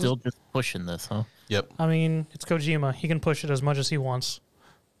just pushing this, huh? Yep. I mean, it's Kojima. He can push it as much as he wants.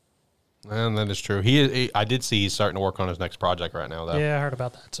 And that is true. I did see he's starting to work on his next project right now, though. Yeah, I heard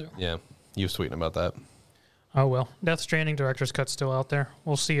about that too. Yeah. You was tweeting about that. Oh, well. Death Stranding Director's Cut's still out there.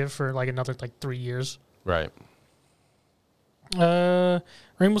 We'll see it for another 3 years. Right.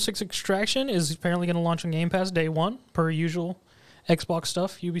 Rainbow Six Extraction is apparently going to launch on Game Pass day one, per usual Xbox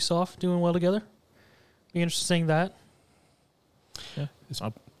stuff. Ubisoft doing well together. Be interesting that. Yeah,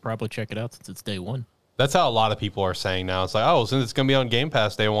 I'll probably check it out since it's day one. That's how a lot of people are saying now. It's like, oh, since it's going to be on Game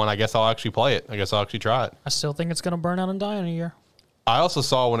Pass day one, I guess I'll actually play it. I guess I'll actually try it. I still think it's going to burn out and die in a year. I also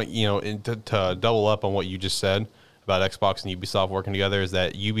saw when to double up on what you just said about Xbox and Ubisoft working together is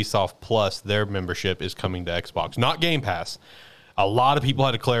that Ubisoft Plus, their membership is coming to Xbox, not Game Pass. A lot of people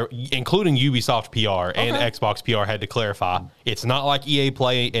had to clarify, including Ubisoft PR and Xbox PR had to clarify. It's not like EA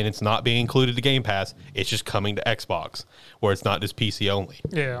Play and it's not being included to Game Pass. It's just coming to Xbox, where it's not just PC only.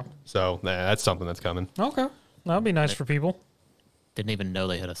 Yeah. So that's something that's coming. Okay. That'd be nice for people. Didn't even know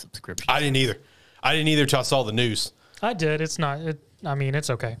they had a subscription. I didn't either till I saw the news. I did. It's not. I mean, it's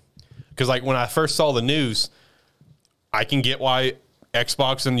okay. Because when I first saw the news, I can get why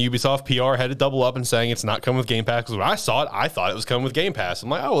Xbox and Ubisoft PR had to double up and saying it's not coming with Game Pass. Because when I saw it, I thought it was coming with Game Pass. I'm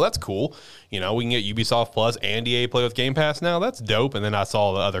like, oh, well, that's cool. We can get Ubisoft Plus and EA Play with Game Pass now. That's dope. And then I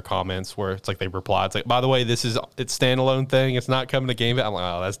saw the other comments where it's like they replied, it's like, by the way, it's standalone thing. It's not coming to Game Pass. I'm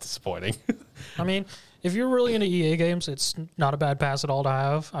like, oh, that's disappointing. I mean, if you're really into EA games, it's not a bad pass at all to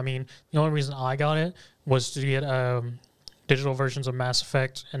have. I mean, the only reason I got it was to get digital versions of Mass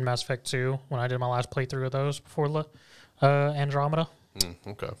Effect and Mass Effect 2 when I did my last playthrough of those before Andromeda.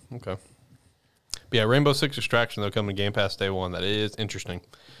 Okay. But yeah, Rainbow Six Extraction, though, coming to Game Pass day one. That is interesting.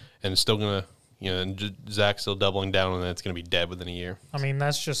 And it's still going to, Zach's still doubling down on that. It's going to be dead within a year. I mean,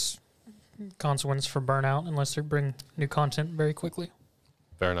 that's just consequence for burnout unless they bring new content very quickly.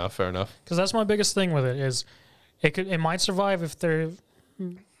 Fair enough. Because that's my biggest thing with it is it might survive if they're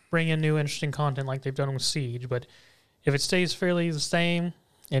bringing new interesting content like they've done with Siege, but if it stays fairly the same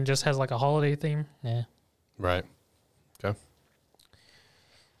and just has a holiday theme, nah. Right. Okay.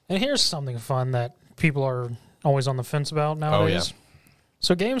 And here's something fun that people are always on the fence about nowadays. Oh, yeah.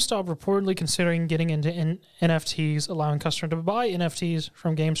 So GameStop reportedly considering getting into NFTs, allowing customers to buy NFTs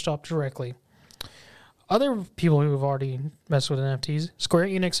from GameStop directly. Other people who have already messed with NFTs, Square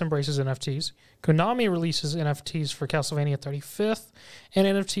Enix embraces NFTs. Konami releases NFTs for Castlevania 35th, and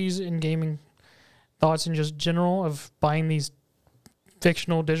NFTs in gaming. Thoughts in just general of buying these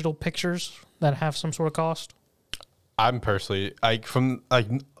fictional digital pictures that have some sort of cost? I'm personally I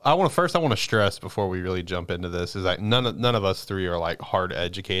want to stress before we really jump into this is that none of us three are hard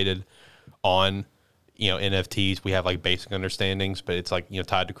educated on NFTs, we have like basic understandings, but it's like,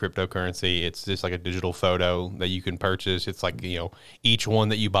 tied to cryptocurrency. It's just like a digital photo that you can purchase. It's like, each one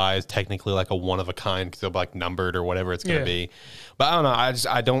that you buy is technically like a one of a kind because they'll be like numbered or whatever it's going to be. But I don't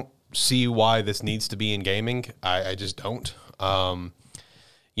know. I don't see why this needs to be in gaming. I just don't. And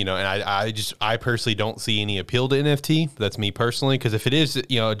I personally don't see any appeal to NFT. That's me personally. Because if it is,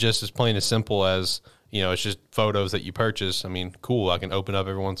 just as plain as simple as, it's just photos that you purchase. I mean, cool. I can open up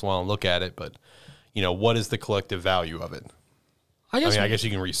every once in a while and look at it, but what is the collective value of it? I guess you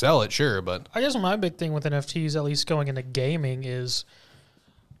can resell it, sure, but I guess my big thing with NFTs, at least going into gaming, is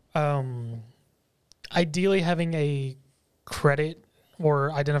ideally having a credit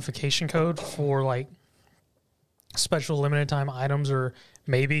or identification code for like special limited time items or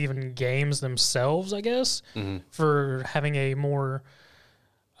maybe even games themselves, I guess, for having a more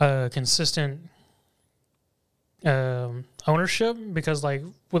consistent ownership, because like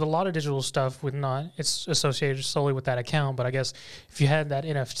with a lot of digital stuff it's associated solely with that account, but I guess if you had that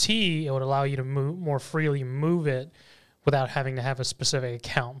NFT, it would allow you to more freely move it without having to have a specific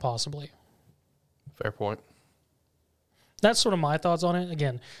account possibly. Fair point. That's sort of my thoughts on it.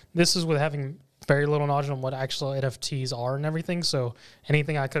 Again, this is with having very little knowledge on what actual NFTs are and everything, so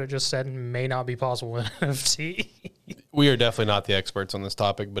anything I could have just said may not be possible with NFT. We are definitely not the experts on this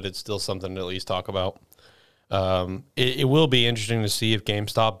topic, but it's still something to at least talk about. It will be interesting to see if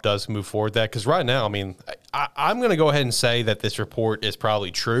GameStop does move forward that, because right now, I mean, I'm going to go ahead and say that this report is probably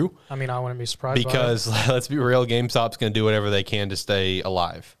true. I mean, I wouldn't be surprised because let's be real, GameStop's going to do whatever they can to stay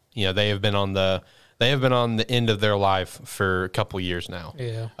alive. They have been on the end of their life for a couple years now.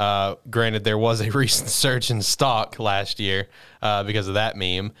 Yeah. Granted, there was a recent surge in stock last year because of that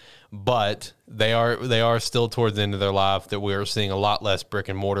meme, but they are still towards the end of their life. That we are seeing a lot less brick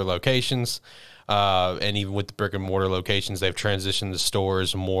and mortar locations. And even with the brick and mortar locations, they've transitioned the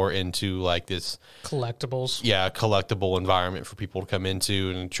stores more into like this collectibles. Yeah, collectible environment for people to come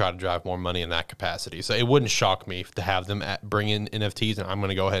into and try to drive more money in that capacity. So it wouldn't shock me to have them bring in NFTs, and I'm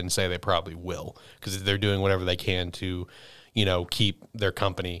going to go ahead and say they probably will, because they're doing whatever they can to, keep their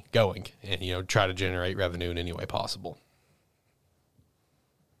company going and, try to generate revenue in any way possible.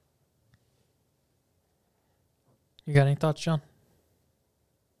 You got any thoughts, John?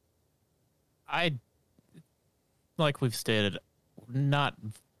 Like we've stated, not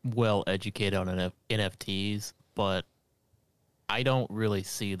well educated on NFTs, but I don't really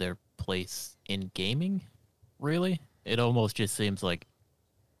see their place in gaming, really. It almost just seems like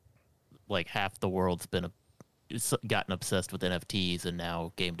half the world's gotten obsessed with NFTs, and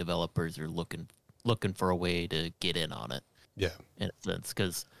now game developers are looking for a way to get in on it. Yeah. In a sense,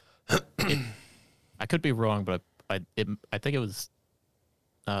 because I could be wrong, but I think it was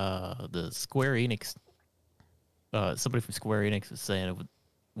the Square Enix, somebody from Square Enix was saying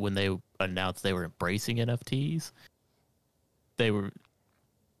when they announced they were embracing NFTs, they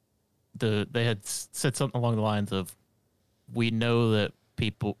had said something along the lines of, we know that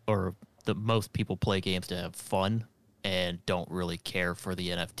most people play games to have fun and don't really care for the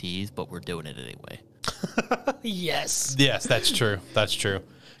NFTs, but we're doing it anyway. Yes, that's true. That's true.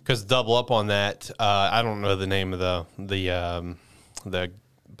 Because double up on that, I don't know the name of the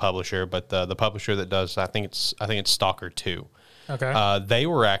publisher, but the publisher that does, I think it's Stalker 2. Okay. They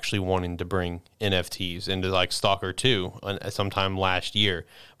were actually wanting to bring NFTs into like Stalker 2 sometime last year,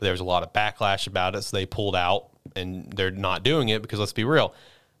 but there was a lot of backlash about it, so they pulled out, and they're not doing it because, let's be real,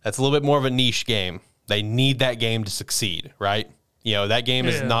 that's a little bit more of a niche game. They need that game to succeed, right? That game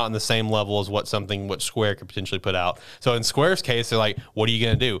is not on the same level as what Square could potentially put out. So in Square's case, they're like, what are you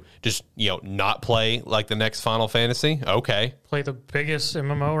going to do? Just, not play like the next Final Fantasy? Okay. Play the biggest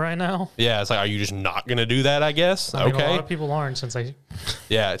MMO right now? Yeah, it's like, are you just not going to do that, I guess? I mean, a lot of people aren't, since they...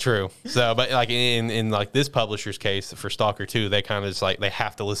 Yeah, true. So, but like in like this publisher's case for Stalker 2, they kind of just like, they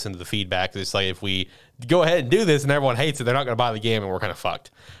have to listen to the feedback. It's like, if we go ahead and do this and everyone hates it, they're not going to buy the game, and we're kind of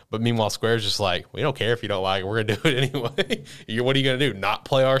fucked. But meanwhile, Square's just like, we don't care if you don't like it. We're going to do it anyway. What are you going to do? Not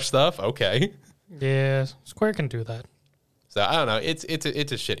play our stuff? Okay. Yeah, Square can do that. So I don't know. It's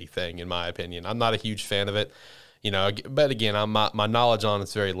a shitty thing, in my opinion. I'm not a huge fan of it. But again, my knowledge on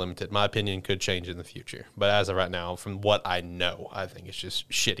it's very limited. My opinion could change in the future. But as of right now, from what I know, I think it's just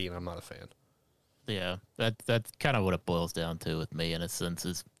shitty, and I'm not a fan. Yeah, that's kind of what it boils down to with me, in a sense,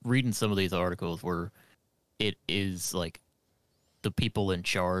 is reading some of these articles where it is like the people in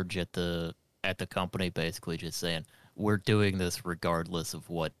charge at the company basically just saying, we're doing this regardless of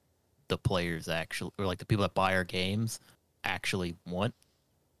what the players actually, or like the people that buy our games actually want.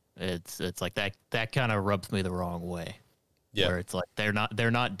 It's like that kind of rubs me the wrong way. Yeah. Where it's like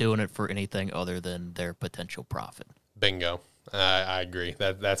they're not doing it for anything other than their potential profit. Bingo. I agree.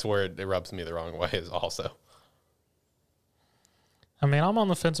 That's where it rubs me the wrong way is also. I mean, I'm on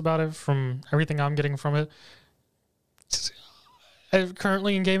the fence about it from everything I'm getting from it.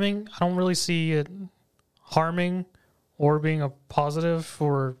 Currently in gaming, I don't really see it harming or being a positive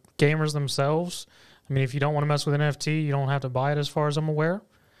for gamers themselves. I mean, if you don't want to mess with NFT, you don't have to buy it as far as I'm aware.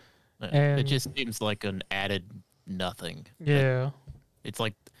 And it just seems like an added nothing. Yeah. It's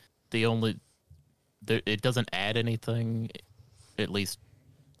like it doesn't add anything, at least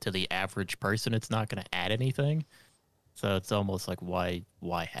to the average person. It's not going to add anything. So it's almost like why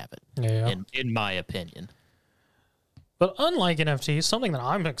have it? Yeah. In my opinion. But unlike NFTs, something that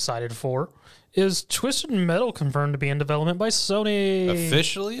I'm excited for is Twisted Metal confirmed to be in development by Sony.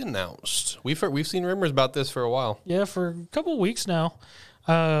 Officially announced. We've seen rumors about this for a while. Yeah, for a couple of weeks now.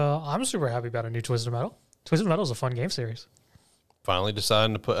 I'm super happy about a new Twisted Metal. Twisted Metal is a fun game series. Finally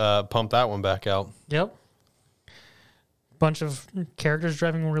deciding to pump that one back out. Yep. Bunch of characters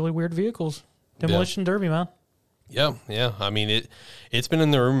driving really weird vehicles. Demolition Derby, man. Yeah. I mean, it's been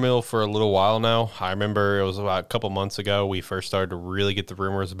in the rumor mill for a little while now. I remember it was about a couple months ago we first started to really get the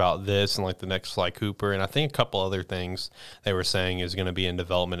rumors about this and like the next Sly Cooper, and I think a couple other things they were saying is going to be in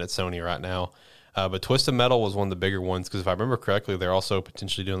development at Sony right now. But Twisted Metal was one of the bigger ones because if I remember correctly, they're also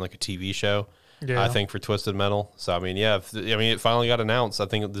potentially doing like a TV show. Yeah. I think for Twisted Metal. So I mean, yeah, it finally got announced. I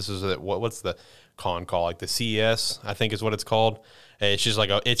think this is what's the con called? Like the CES, I think is what it's called. It's just like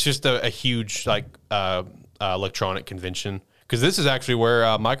a huge like electronic convention because this is actually where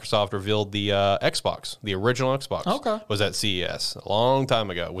Microsoft revealed the Xbox, the original Xbox. Okay. Was at CES a long time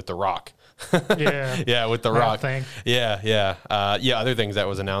ago with The Rock. Yeah. Yeah, with The That Rock. thing. Yeah. Other things that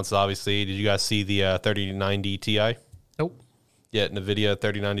was announced, obviously. Did you guys see the 3090 Ti? Nope. Yeah, NVIDIA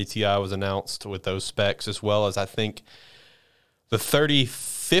 3090 Ti was announced with those specs, as well as I think the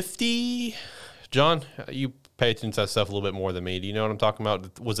 3050. John, you pay attention to that stuff a little bit more than me. Do you know what I'm talking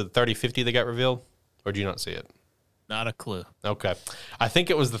about? Was it the 3050 that got revealed, or do you not see it? Not a clue. Okay. I think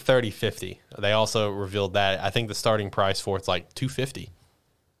it was the 3050. They also revealed that. I think the starting price for it's like $250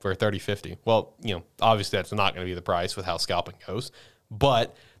 for a 3050. Well, obviously that's not going to be the price with how scalping goes,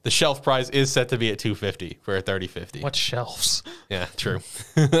 but the shelf price is set to be at $250 for a 3050. What shelves? Yeah, true.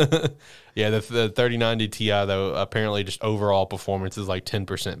 Yeah, the 3090 Ti, though, apparently just overall performance is like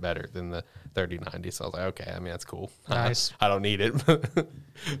 10% better than the 3090. So I was like, okay, I mean, that's cool. Nice. I don't need it.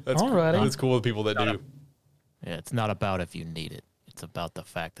 That's Alrighty. cool. It's cool with people that do. Yeah, it's not about if you need it. It's about the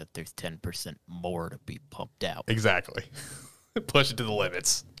fact that there's 10% more to be pumped out. Exactly. Push it to the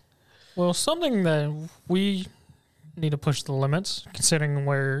limits. Well, something that we need to push the limits, considering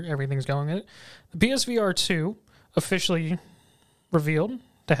where everything's going. The PSVR 2 officially revealed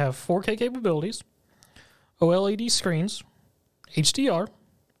to have 4K capabilities, OLED screens, HDR,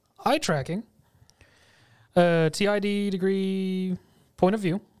 eye tracking, TID degree point of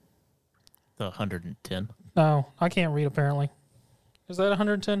view. The 110. No, I can't read apparently. Is that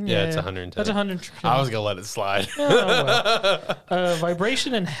 110? Yeah, it's 110. That's 110. I was going to let it slide. Oh, well.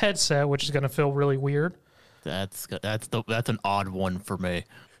 Vibration and headset, which is going to feel really weird. That's an odd one for me.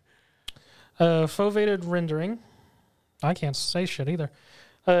 Foveated rendering. I can't say shit either.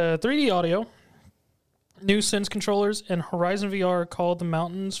 3D audio. New Sense controllers and Horizon VR called the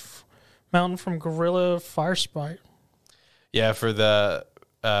Mountain from Gorilla Firespite. Yeah, for the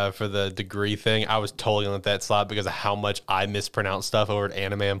degree thing, I was totally gonna let that slide because of how much I mispronounce stuff over at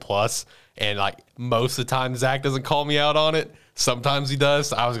Animan Plus, and like most of the time Zach doesn't call me out on it. Sometimes he does.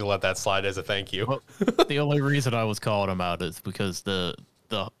 So I was gonna let that slide as a thank you. Well, the only reason I was calling him out is because the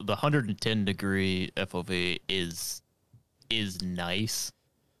 110 degree FOV is nice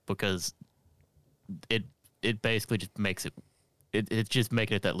because it basically just makes it's just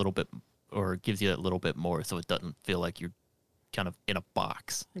making it that little bit, or gives you that little bit more, so it doesn't feel like you're kind of in a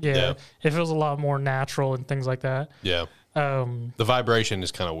box. Yeah, it feels a lot more natural and things like that. Yeah. The vibration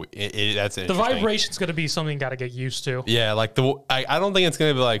is kind of that's The interesting. vibration's going to be something you got to get used to. Yeah, like I don't think it's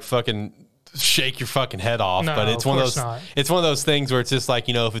gonna be like fucking shake your fucking head off, No, but it's of one of course those. not. It's one of those things where it's just like,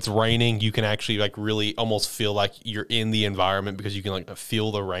 if it's raining, you can actually like really almost feel like you're in the environment because you can like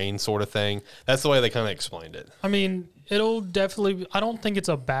feel the rain sort of thing. That's the way they kind of explained it. I mean, it'll definitely. I don't think it's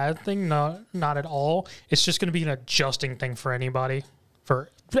a bad thing. Not at all. It's just going to be an adjusting thing for anybody, for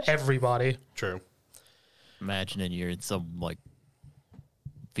everybody. True. Imagining you're in some like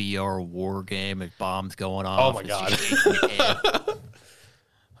VR war game and bombs going off. Oh my God.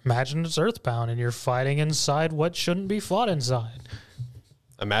 Imagine it's Earthbound and you're fighting inside what shouldn't be fought inside.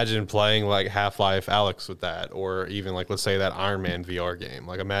 Imagine playing like Half-Life Alyx with that, or even like let's say that Iron Man VR game.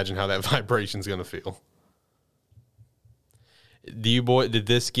 Like imagine how that vibration's gonna feel. Did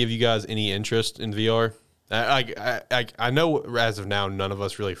this give you guys any interest in VR I know as of now, none of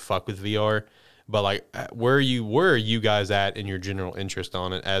us really fuck with VR, but like, where are you guys at in your general interest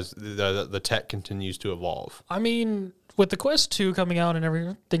on it as the tech continues to evolve? I mean, with the Quest 2 coming out and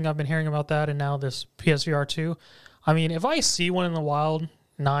everything I've been hearing about that, and now this PSVR 2, I mean, if I see one in the wild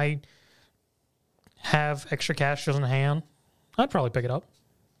and I have extra cash just in hand, I'd probably pick it up.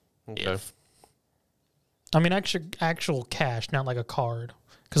 Okay. I mean, actual cash, not like a card.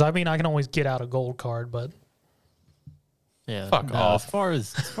 Because I mean, I can always get out a gold card, but Yeah, Fuck off. As far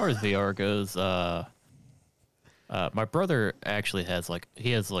as VR goes, my brother actually has one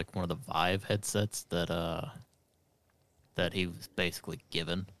of the Vive headsets that he was basically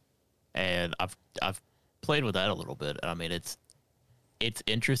given, and I've played with that a little bit. I mean, it's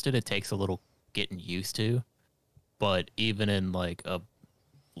interesting. It takes a little getting used to, but even in like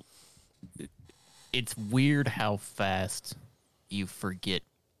it's weird how fast you forget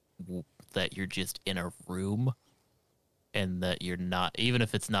that you're just in a room and that you're not, even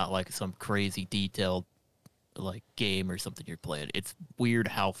if it's not like some crazy detailed like game or something you're playing, it's weird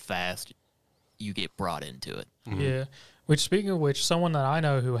how fast you get brought into it. yeah. Which, speaking of which, someone that I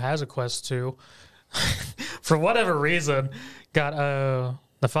know who has a Quest 2, for whatever reason, got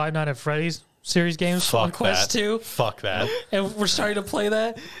the Five Nights at Freddy's series games on Quest 2. Fuck that. And we're starting to play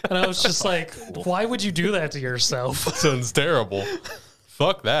that. And I was just like, why would you do that to yourself? Sounds terrible.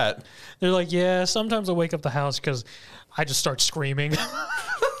 Fuck that. They're like, yeah, sometimes I wake up the house because I just start screaming.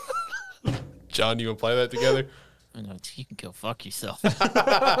 John, you want to play that together? You can go fuck yourself.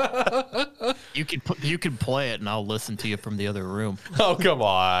 You can play it, and I'll listen to you from the other room. Oh, come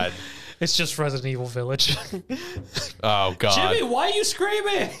on. It's just Resident Evil Village. Oh, God. Jimmy, why are you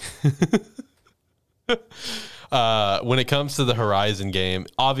screaming? When it comes to the Horizon game,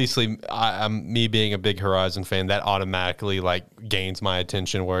 obviously, I'm me being a big Horizon fan, that automatically like gains my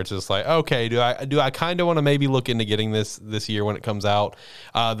attention. Where it's just like, okay, do I kind of want to maybe look into getting this year when it comes out?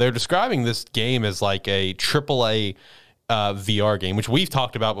 They're describing this game as like a AAA VR game, which we've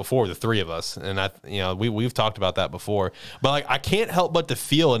talked about before, the three of us, and we've talked about that before. But like, I can't help but to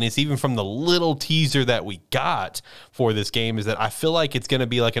feel, and it's even from the little teaser that we got for this game, is that I feel like it's going to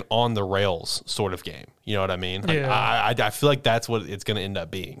be like an on the rails sort of game. You know what I mean? Like, Yeah. I feel like that's what it's going to end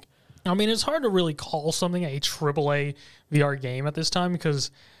up being. I mean, it's hard to really call something a AAA VR game at this time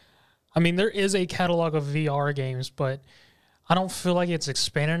because, I mean, there is a catalog of VR games, but I don't feel like it's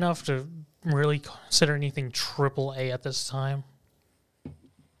expanded enough to really consider anything AAA at this time.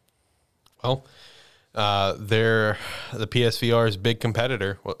 Well, the PSVR's big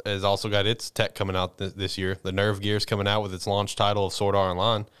competitor has also got its tech coming out this year. The Nerve Gear's coming out with its launch title of Sword Art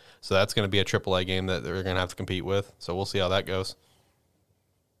Online. So that's going to be a AAA game that they're going to have to compete with. So we'll see how that goes.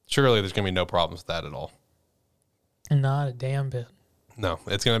 Surely there's going to be no problems with that at all. Not a damn bit. No,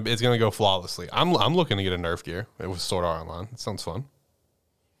 it's gonna go flawlessly. I'm looking to get a Nerf Gear with Sword Art Online. It sounds fun.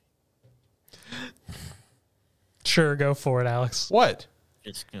 Sure, go for it, Alex. What?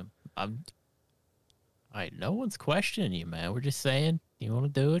 No one's questioning you, man. We're just saying, you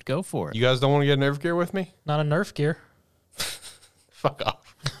want to do it, go for it. You guys don't want to get a Nerf Gear with me? Not a Nerf gear. Fuck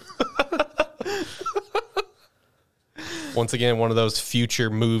off. Once again, one of those future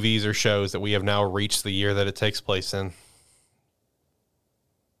movies or shows that we have now reached the year that it takes place in.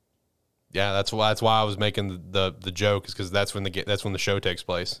 Yeah, that's why I was making the joke, is because that's when the show takes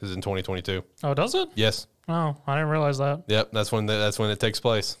place, is in 2022. Oh, does it? Yes. Oh, I didn't realize that. Yep, that's when it takes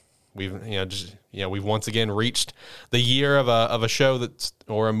place. We've we've once again reached the year of a show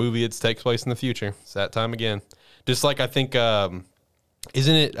or a movie that takes place in the future. It's that time again. Just like I think,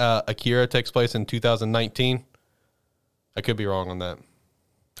 isn't it Akira takes place in 2019? I could be wrong on that.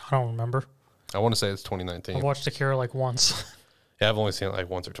 I don't remember. I want to say it's 2019. I watched Akira like once. Yeah, I've only seen it like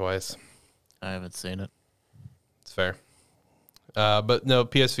once or twice. I haven't seen it. It's fair. But no,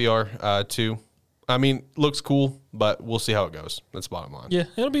 PSVR 2. I mean, looks cool, but we'll see how it goes. That's the bottom line. Yeah,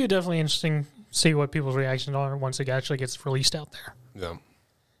 it'll be definitely interesting to see what people's reactions are once it actually gets released out there. Yeah.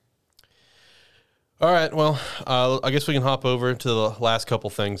 All right, well, I guess we can hop over to the last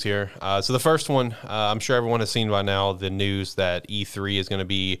couple things here. So the first one, I'm sure everyone has seen by now the news that E3 is going to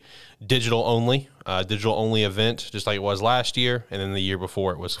be digital only event, just like it was last year, and then the year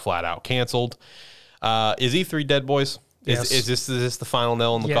before it was flat out canceled. Is E3 dead, boys? Yes. Is this the final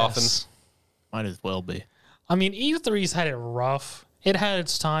nail in the coffin? Might as well be. I mean, E3's had it rough. It had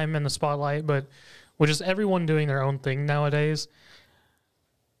its time in the spotlight, but with just everyone doing their own thing nowadays,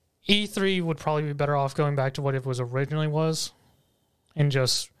 E3 would probably be better off going back to what it was originally was, and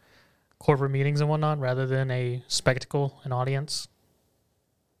just corporate meetings and whatnot, rather than a spectacle, an audience.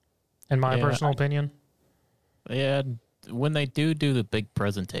 In my personal opinion. Yeah, when they do the big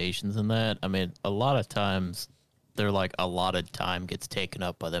presentations and that, I mean, a lot of times they're like a lot of time gets taken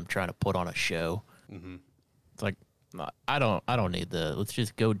up by them trying to put on a show. Mm-hmm. It's like, I don't need that. Let's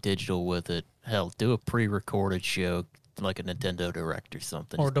just go digital with it. Hell, do a pre-recorded show like a Nintendo Direct or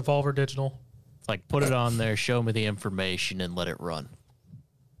something. Or Devolver Digital. It's like, put it on there, show me the information, and let it run.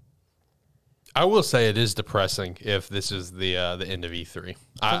 I will say it is depressing if this is the end of E3.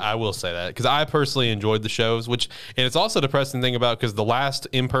 I will say that because I personally enjoyed the shows, and it's also a depressing thing about because the last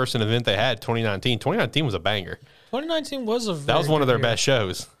in-person event they had, 2019 was a banger. 2019 was that was one of their best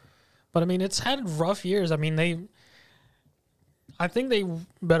shows. But I mean, it's had rough years. I mean, I think they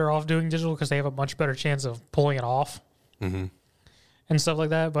better off doing digital because they have a much better chance of pulling it off and stuff like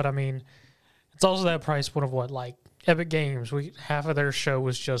that. But I mean, it's also that price point of what, like Epic Games. Half of their show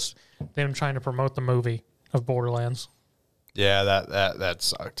was just them trying to promote the movie of Borderlands. Yeah, that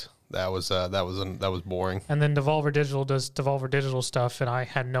sucked. That was boring. And then Devolver Digital does Devolver Digital stuff, and I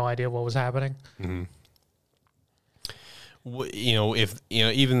had no idea what was happening. Mm-hmm. If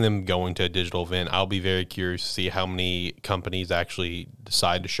even them going to a digital event, I'll be very curious to see how many companies actually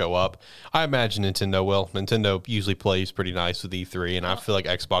decide to show up. I imagine Nintendo will. Nintendo usually plays pretty nice with E3, and I feel like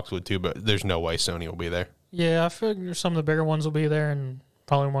Xbox would too, but there's no way Sony will be there. Yeah, I feel some of the bigger ones will be there, and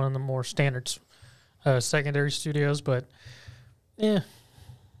probably one of the more standard secondary studios, but yeah.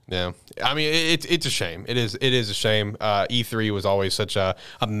 Yeah, I mean it's a shame. It is a shame. E3 was always such a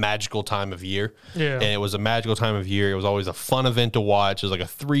magical time of year. Yeah, and it was a magical time of year. It was always a fun event to watch. It was like a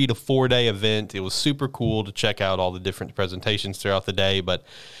 3 to 4 day event. It was super cool to check out all the different presentations throughout the day. But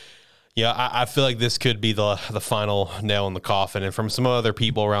yeah, I feel like this could be the final nail in the coffin. And from some other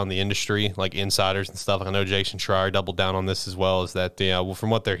people around the industry, like insiders and stuff, I know Jason Schreier doubled down on this as well. Is that from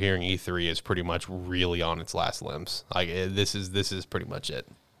what they're hearing, E3 is pretty much really on its last limbs. Like this is pretty much it.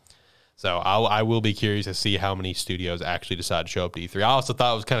 So I will be curious to see how many studios actually decide to show up to E3. I also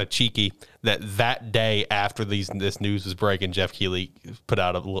thought it was kind of cheeky that day after this news was breaking, Jeff Keighley put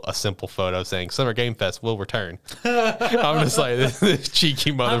out a simple photo saying Summer Game Fest will return. I'm just like, this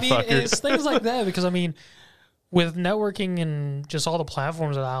cheeky motherfucker. I mean, it's things like that because, I mean, with networking and just all the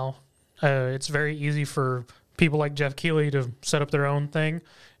platforms now, it's very easy for people like Jeff Keighley to set up their own thing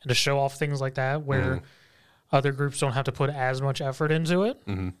and to show off things like that where other groups don't have to put as much effort into it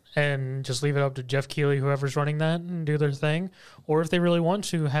and just leave it up to Jeff Keighley, whoever's running that, and do their thing. Or if they really want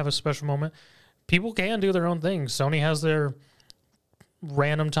to have a special moment, people can do their own thing. Sony has their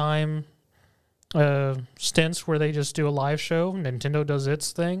random time stints where they just do a live show. Nintendo does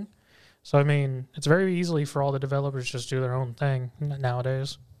its thing. So, I mean, it's very easily for all the developers just do their own thing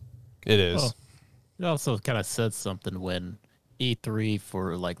nowadays. It is. Well, it also kind of said something when E3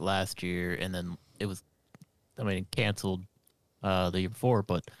 for like last year, and then it was, canceled the year before,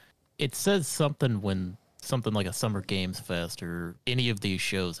 but it says something when something like a Summer Games Fest or any of these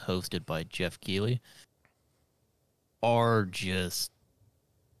shows hosted by Jeff Keighley are just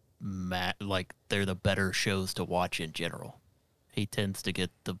like they're the better shows to watch in general. He tends to get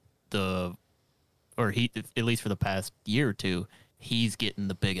at least for the past year or two, he's getting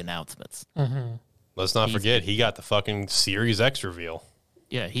the big announcements. Mm-hmm. Let's not forget, he got the fucking Series X reveal.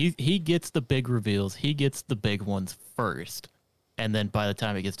 Yeah, he gets the big reveals. He gets the big ones first. And then by the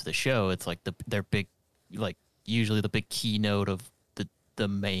time it gets to the show, it's like their big, like usually the big keynote of the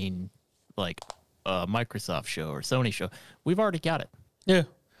main like Microsoft show or Sony show. We've already got it. Yeah.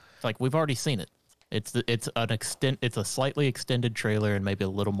 It's like we've already seen it. It's a slightly extended trailer and maybe a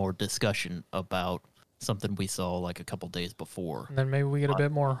little more discussion about something we saw like a couple days before. And then maybe we get a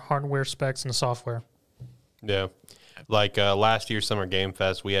bit more hardware specs and software. Yeah. Like last year's Summer Game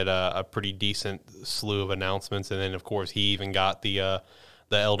Fest, we had a pretty decent slew of announcements, and then of course he even got the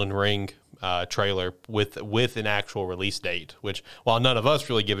Elden Ring trailer with an actual release date. Which, while none of us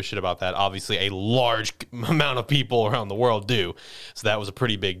really give a shit about that, obviously a large amount of people around the world do. So that was a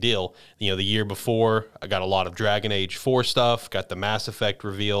pretty big deal. The year before, I got a lot of Dragon Age 4 stuff. Got the Mass Effect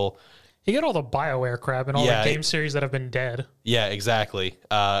reveal. You get all the BioWare crap and all the game series that have been dead. Yeah, exactly.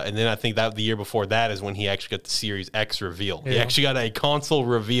 And then I think that the year before that is when he actually got the Series X reveal. Yeah. He actually got a console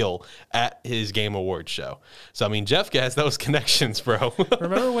reveal at his Game Awards show. So, I mean, Jeff has those connections, bro.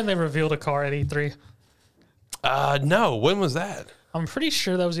 Remember when they revealed a car at E3? No. When was that? I'm pretty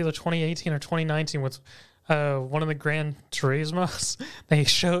sure that was either 2018 or 2019 with one of the Gran Turismos.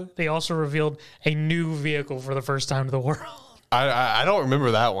 They also revealed a new vehicle for the first time to the world. I don't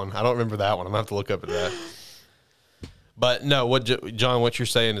remember that one. I'm going to have to look up at that. But no, John, what you're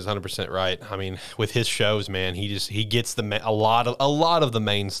saying is 100% right. I mean, with his shows, man, he gets a lot of the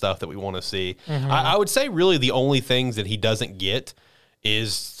main stuff that we want to see. Mm-hmm. I would say really the only things that he doesn't get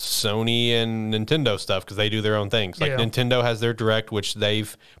is Sony and Nintendo stuff because they do their own things. Like Yeah. Nintendo has their Direct, which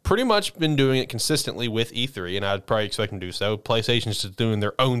they've pretty much been doing it consistently with E3, and I'd probably expect them to do so. PlayStation's just doing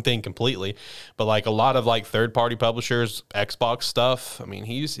their own thing completely, but like a lot of like third party publishers, Xbox stuff. I mean,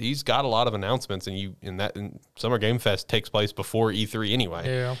 he's got a lot of announcements, and Summer Game Fest takes place before E3 anyway.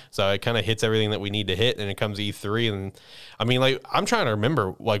 Yeah. So it kind of hits everything that we need to hit, and it comes E3, and I mean, like I'm trying to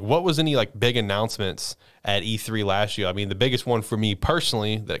remember like what was any like big announcements at E3 last year. I mean, the biggest one for me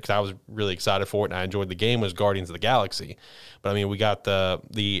personally, that because I was really excited for it and I enjoyed the game, was Guardians of the Galaxy. But I mean, we got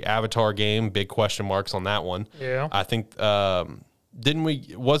the Avatar game, big question marks on that one. Yeah. I think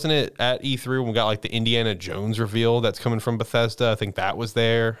wasn't it at E3 when we got like the Indiana Jones reveal that's coming from Bethesda? I think that was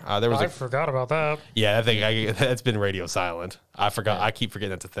there. There was I forgot about that. yeah, I think that's been radio silent. I forgot. I keep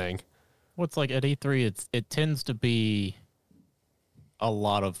forgetting that's a thing. What's like at E3, it tends to be a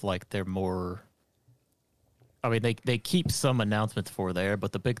lot of like their more. I mean, they keep some announcements for there,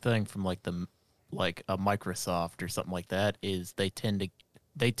 but the big thing from like a Microsoft or something like that is they tend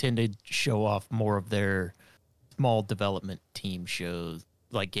to show off more of their small development team shows,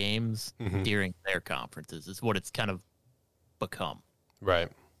 like games during their conferences. Is what it's kind of become. Right.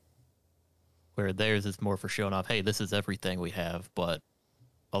 Where theirs is more for showing off, hey, this is everything we have, but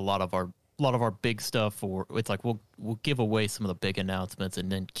a lot of our big stuff, or it's like we'll give away some of the big announcements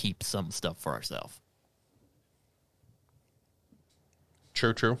and then keep some stuff for ourselves.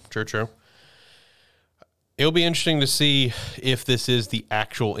 True. It'll be interesting to see if this is the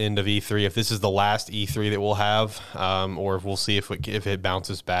actual end of E3, if this is the last E3 that we'll have, or if we'll see if it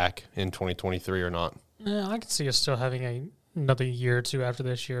bounces back in 2023 or not. Yeah, I can see us still having another year or two after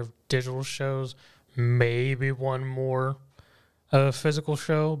this year of digital shows, maybe one more physical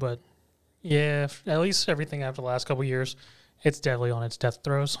show, but yeah, at least everything after the last couple of years, it's definitely on its death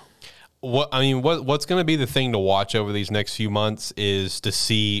throes. What's going to be the thing to watch over these next few months is to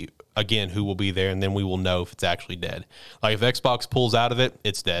see again who will be there, and then we will know if it's actually dead. Like if Xbox pulls out of it,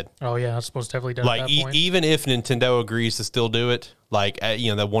 it's dead. Oh yeah, it's supposed to definitely dead Like at that point. even if Nintendo agrees to still do it, like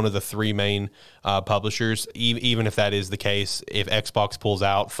that one of the three main publishers, even if that is the case, if Xbox pulls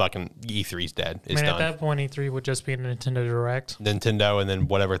out, fucking E3's dead. It's done. At that point, E3 would just be a Nintendo Direct. Nintendo and then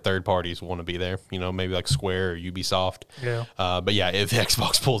whatever third parties want to be there, maybe like Square or Ubisoft. Yeah. But yeah, if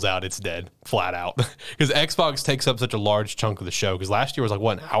Xbox pulls out, it's dead, flat out. Because Xbox takes up such a large chunk of the show. Because last year was like,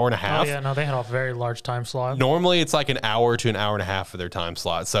 what, an hour and a half? Oh yeah, no, they had a very large time slot. Normally it's like an hour to an hour and a half for their time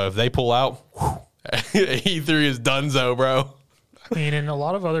slot. So if they pull out, E3 is donezo, bro. I mean, and a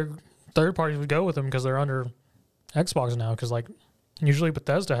lot of other third parties would go with them because they're under Xbox now. Because like usually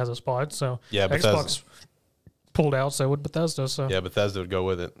Bethesda has a spot, so Yeah, Bethesda. Xbox pulled out, so would Bethesda. So Yeah, Bethesda would go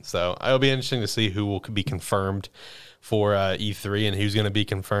with it. So it'll be interesting to see who will be confirmed for E3 and who's going to be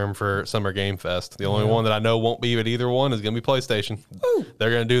confirmed for Summer Game Fest. The only one that I know won't be at either one is going to be PlayStation.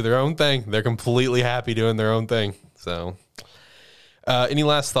 They're going to do their own thing. They're completely happy doing their own thing. So, any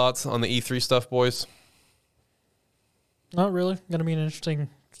last thoughts on the E3 stuff, boys? not really. Going to be an interesting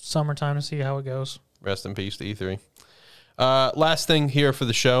summertime to see how it goes. Rest in peace to E3. Last thing here for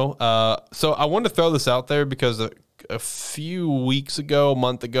the show. So I wanted to throw this out there because a few weeks ago, a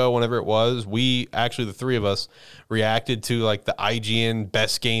month ago, whenever it was, we actually, the three of us, reacted to like the IGN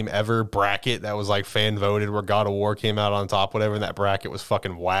best game ever bracket that was like fan voted where God of War came out on top, whatever, and that bracket was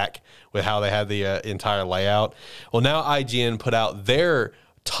fucking whack with how they had the entire layout. Well, now IGN put out their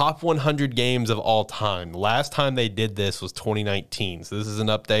top 100 games of all time. The last time they did this was 2019. So this is an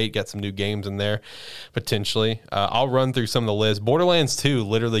update. Got some new games in there, potentially. I'll run through some of the lists. Borderlands 2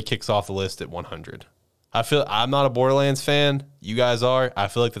 literally kicks off the list at 100. I'm not a Borderlands fan. You guys are. I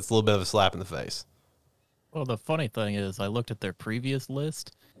feel like that's a little bit of a slap in the face. Well, the funny thing is, I looked at their previous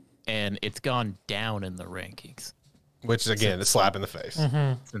list, and it's gone down in the rankings Which is, again, a slap in the face.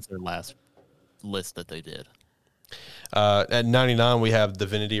 since their last list that they did. At 99, we have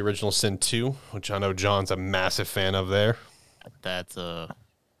Divinity Original Sin 2, which I know John's a massive fan of there. That's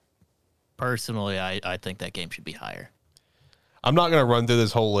personally, I think that game should be higher. I'm not going to run through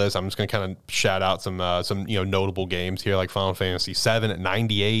this whole list. I'm just going to kind of shout out some notable games here, like Final Fantasy 7 at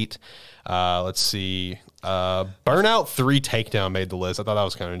 98. Let's see. Burnout 3 Takedown made the list. I thought that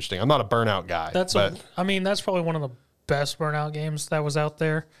was kind of interesting. I'm not a Burnout guy. That's probably one of the best Burnout games that was out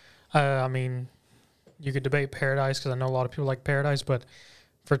there. I mean, you could debate Paradise because I know a lot of people like Paradise, but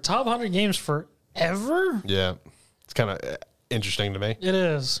for top 100 games forever, Yeah, it's kind of interesting to me. it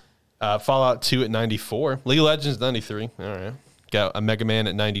is. Fallout 2 at 94. League of Legends 93. All right. Got a Mega Man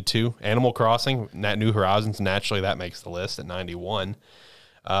at 92. Animal Crossing, New Horizons, naturally that makes the list at 91.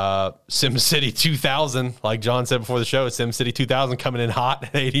 SimCity 2000, like John said before the show, SimCity 2000 coming in hot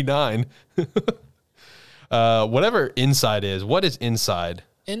at 89. Whatever Inside is. What is Inside?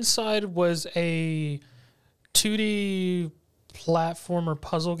 Inside was a 2D platformer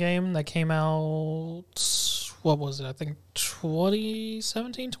puzzle game that came out, what was it? I think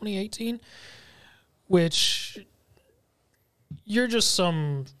 2017, 2018, which you're just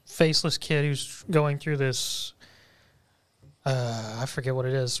some faceless kid who's going through this, I forget what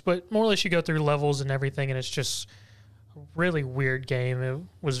it is, but more or less you go through levels and everything, and it's just a really weird game. It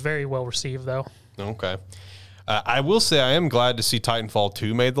was very well received, though. Okay. I will say I am glad to see Titanfall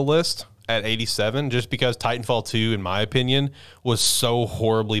 2 made the list at 87, just because Titanfall 2, in my opinion, was so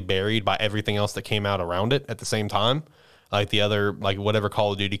horribly buried by everything else that came out around it at the same time. Like the other, like whatever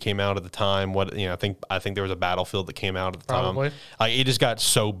Call of Duty came out at the time, I think there was a Battlefield that came out at the Probably. time. Like it just got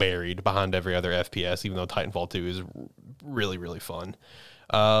so buried behind every other FPS, even though Titanfall 2 is really, really fun.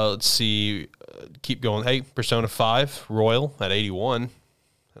 Let's see, keep going. Hey, Persona 5 Royal at 81.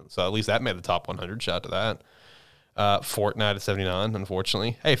 So at least that made the top 100. Shout out to that. Fortnite at 79,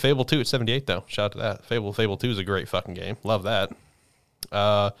 unfortunately. Hey, Fable 2 at 78, though. Shout out to that. Fable 2 is a great fucking game. Love that.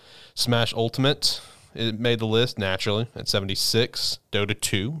 Smash Ultimate, it made the list naturally at 76. Dota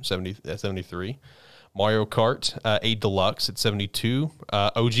 2 at 73. Mario Kart 8 Deluxe at 72.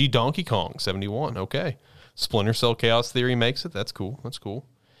 OG Donkey Kong 71. Okay. Splinter Cell Chaos Theory makes it. That's cool.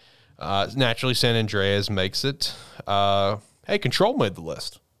 Naturally, San Andreas makes it. Hey, Control made the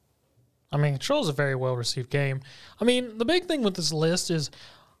list. I mean, Control is a very well-received game. I mean, the big thing with this list is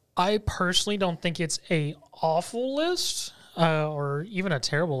I personally don't think it's a awful list or even a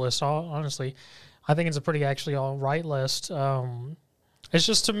terrible list, honestly. I think it's a pretty actually all right list. It's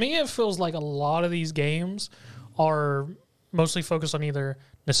just, to me, it feels like a lot of these games are mostly focused on either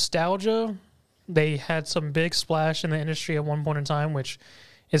nostalgia. They had some big splash in the industry at one point in time, which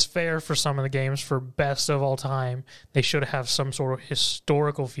is fair for some of the games. For best of all time, they should have some sort of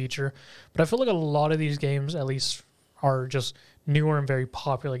historical feature. But I feel like a lot of these games, at least, are just newer and very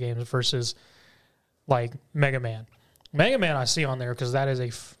popular games versus, like, Mega Man. Mega Man I see on there because that is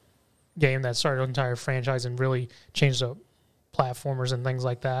a game that started an entire franchise and really changed up platformers and things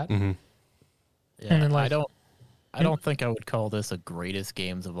like that. Mm-hmm. Yeah, And then, like, I don't think I would call this a greatest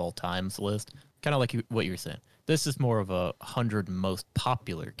games of all times list. Kind of like what you're saying. This is more of a 100 most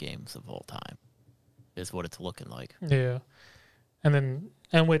popular games of all time, is what it's looking like. Yeah. And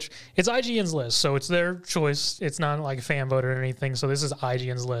which it's IGN's list, so it's their choice. It's not like a fan vote or anything. So this is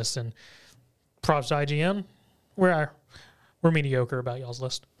IGN's list, and props to IGN. We're mediocre about y'all's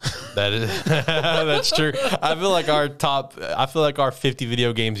list. That is that's true. I feel like our 50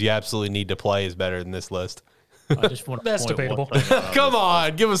 video games you absolutely need to play is better than this list. I just want to That's point debatable. one thing out. Come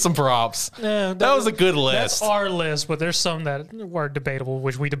on, give us some props. Yeah, That was a good That's list. our list, but there's some that were debatable,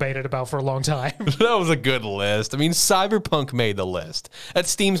 which we debated about for a long time. That was a good list. I mean, Cyberpunk made the list. That's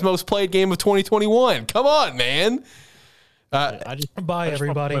Steam's most played game of 2021. Come on, man. I just Bye, I just wanna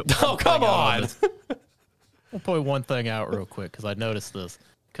everybody. point one Oh, come thing out on. this. I'll point one thing out real quick because I noticed this.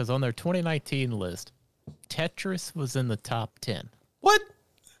 Because on their 2019 list, Tetris was in the top 10. What?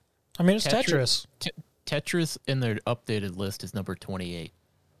 I mean, it's Tetris. Tetris in their updated list is number 28.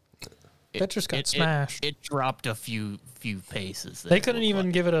 Tetris got smashed. It dropped a few paces. They couldn't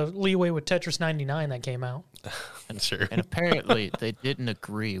even give it a leeway with Tetris 99 that came out. Sure. And apparently they didn't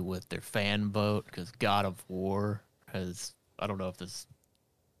agree with their fan vote because God of War has, I don't know if this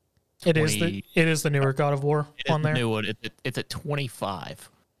It is the newer God of War it is on the there. new one. It's at 25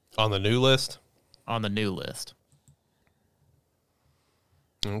 On the new list? on the new list.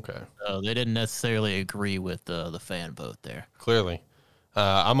 Okay. So they didn't necessarily agree with the fan vote there. Clearly.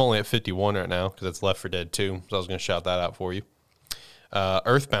 I'm only at 51 right now because it's Left 4 Dead 2, so I was going to shout that out for you.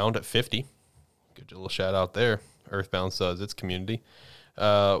 Earthbound at 50. Good little shout out there. Earthbound says its community.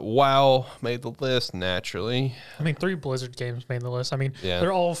 WoW made the list naturally. I mean, 3 Blizzard games made the list. I mean, Yeah.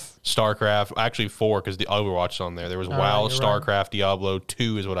 they're all StarCraft, actually 4 because the Overwatch is on there. There was WoW, you're right. StarCraft, Diablo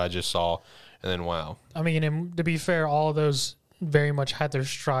 2 is what I just saw, and then WoW. I mean, and to be fair, all of those very much had their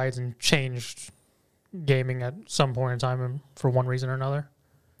strides and changed gaming at some point in time and for one reason or another.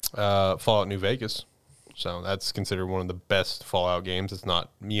 Fallout New Vegas. So that's considered one of the best Fallout games. It's not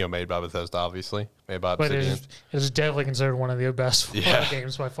made by Bethesda, obviously. Made by But Obsidian. it is definitely considered one of the best Fallout Yeah.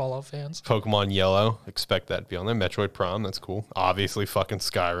 games by Fallout fans. Pokemon Yellow. Expect that to be on there. Metroid Prime. That's cool. Obviously, fucking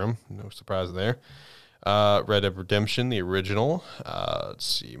Skyrim. No surprise there. Red Dead Redemption, the original. Let's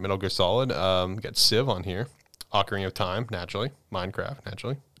see. Metal Gear Solid. Got Civ on here. Ocarina of Time, naturally. Minecraft,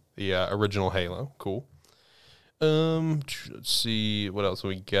 naturally. The original Halo. Cool. Let's see. What else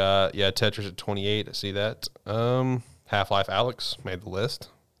we got? Yeah, Tetris at 28. I see that. Half-Life Alyx made the list.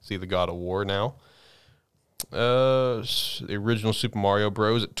 See the God of War now. The original Super Mario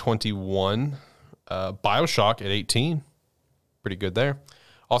Bros. At 21. BioShock at 18. Pretty good there.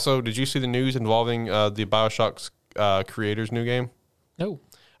 Also, did you see the news involving the BioShock's creator's new game? No.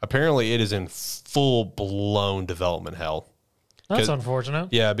 Apparently, it is in full-blown development hell. That's unfortunate.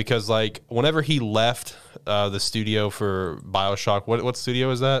 Yeah, because like whenever he left the studio for BioShock, what studio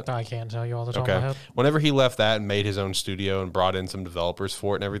is that? I can't tell you all the top of my head. Whenever he left that and made his own studio and brought in some developers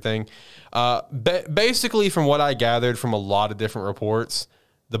for it and everything, basically from what I gathered from a lot of different reports,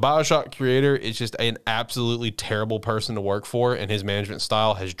 the BioShock creator is just an absolutely terrible person to work for, and his management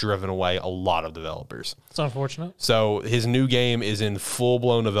style has driven away a lot of developers. It's unfortunate. So his new game is in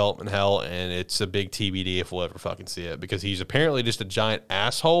full-blown development hell, and it's a big TBD if we'll ever fucking see it, because he's apparently just a giant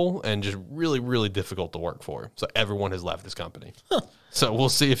asshole and just really, really difficult to work for. So everyone has left this company. So we'll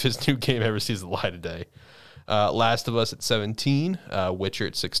see if his new game ever sees the light of day. Last of Us at 17, Witcher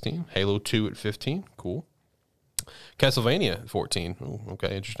at 16, Halo 2 at 15, cool. Castlevania at 14. Ooh,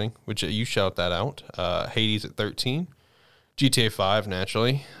 okay, interesting. Which you shout that out. Hades at 13. GTA 5,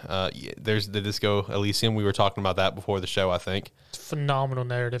 naturally. There's the Disco Elysium. We were talking about that before the show, I think. It's a phenomenal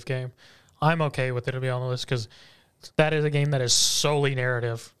narrative game. I'm okay with it to be on the list because that is a game that is solely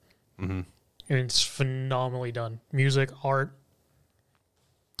narrative. Mm-hmm. And it's phenomenally done. Music, art.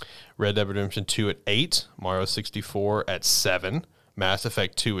 Red Dead Redemption 2 at 8. Mario 64 at 7. Mass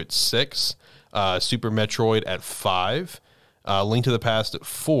Effect 2 at 6. Super Metroid at 5, Link to the Past at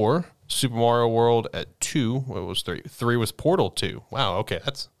 4, Super Mario World at 2. What was 3? 3 was Portal 2. Wow, okay,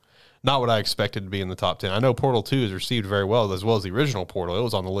 that's not what I expected to be in the top 10. I know Portal 2 is received very well as the original Portal. It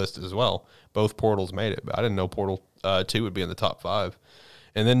was on the list as well. Both Portals made it, but I didn't know Portal 2 would be in the top 5.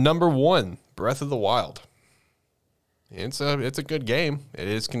 And then number 1, Breath of the Wild. It's a good game. It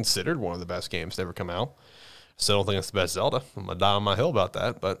is considered one of the best games to ever come out. Still don't think it's the best Zelda. I'm going to die on my hill about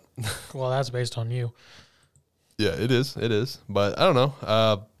that, but... Well, that's based on you. Yeah, it is. It is. But I don't know.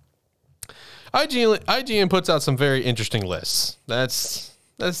 IGN puts out some very interesting lists. That's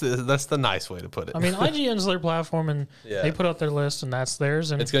the nice way to put it. I mean, IGN's their platform, and they put out their list, and that's theirs.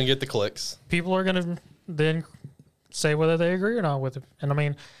 And it's going to get the clicks. People are going to then say whether they agree or not with it. And I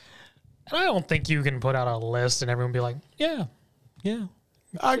mean, I don't think you can put out a list and everyone be like, yeah.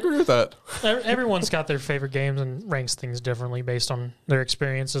 I agree with that. Everyone's got their favorite games and ranks things differently based on their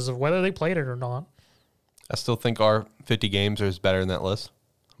experiences of whether they played it or not. I still think our 50 games is better than that list.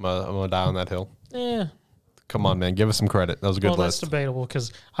 I'm gonna die on that hill. Yeah. Come on, man. Give us some credit. That was a good list. That's debatable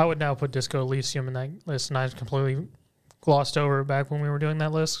because I would now put Disco Elysium in that list, and I completely glossed over it back when we were doing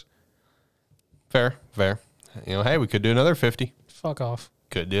that list. Fair. You know, hey, we could do another 50. Fuck off.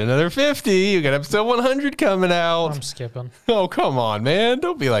 Could do another 50. You got episode 100 coming out. I'm skipping. Oh, come on, man.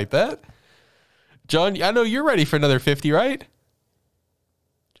 Don't be like that. John, I know you're ready for another 50, right?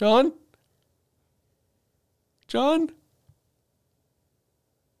 John? Don't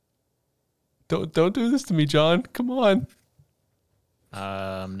do this to me, John. Come on.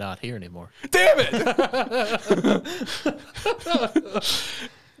 I'm not here anymore. Damn it!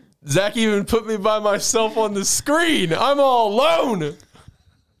 Zach even put me by myself on the screen. I'm all alone.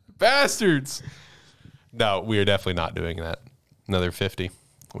 Bastards. No, we are definitely not doing that. Another 50.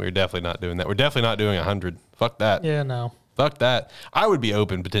 We're definitely not doing that. We're definitely not doing 100. Fuck that. Yeah, no. Fuck that. I would be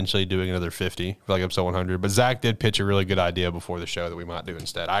open potentially doing another 50 for like episode 100, but Zach did pitch a really good idea before the show that we might do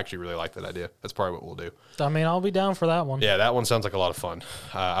instead. I actually really like that idea. That's probably what we'll do. I mean, I'll be down for that one. Yeah, that one sounds like a lot of fun.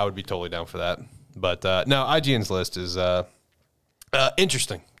 I would be totally down for that. But no, IGN's list is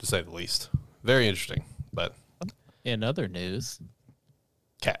interesting, to say the least. Very interesting. But in other news...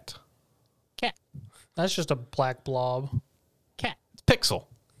 Cat. That's just a black blob. Cat. Pixel.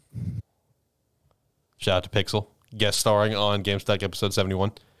 Shout out to Pixel. Guest starring on GameStuck episode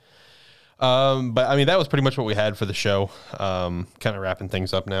 71. But I mean, that was pretty much what we had for the show. Kind of wrapping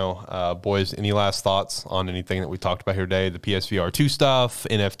things up now. Boys, any last thoughts on anything that we talked about here today? The PSVR 2 stuff,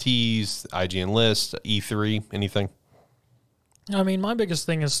 NFTs, IGN list, E3, anything? I mean, my biggest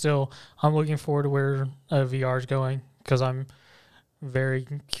thing is still I'm looking forward to where VR is going because I'm very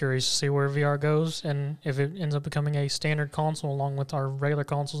curious to see where VR goes and if it ends up becoming a standard console along with our regular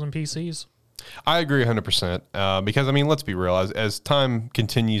consoles and PCs. I agree 100% because, I mean, let's be real. As time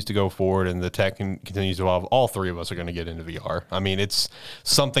continues to go forward and the tech continues to evolve, all three of us are going to get into VR. I mean, it's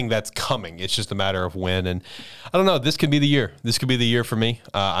something that's coming. It's just a matter of when. And I don't know. This could be the year. This could be the year for me.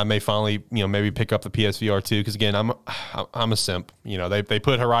 I may finally, maybe pick up the PSVR 2 because, again, I'm a simp. They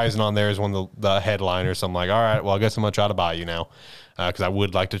put Horizon on there as one of the headliners. So I'm like, all right, well, I guess I'm going to try to buy you now. Because I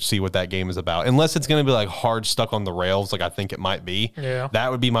would like to see what that game is about. Unless it's going to be like hard stuck on the rails like I think it might be. Yeah.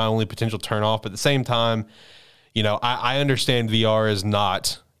 That would be my only potential turnoff. But at the same time, I understand VR is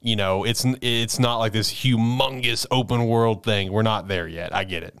not, you know, it's not like this humongous open world thing. We're not there yet. I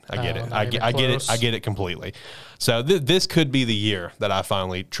get it. I get it. I get it. I get it completely. So this could be the year that I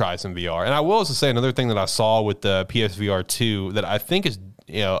finally try some VR. And I will also say another thing that I saw with the PSVR 2 that I think is,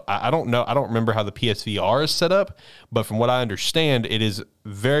 you know, I don't know. I don't remember how the PSVR is set up, but from what I understand, it is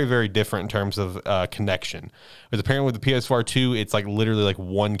very, very different in terms of connection. Because apparently with the PSVR 2, it's like literally like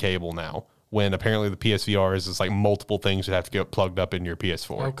one cable now, when apparently the PSVR is just like multiple things that have to get plugged up in your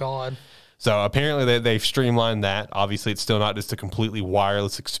PS4. Oh, God. So apparently they've streamlined that. Obviously, it's still not just a completely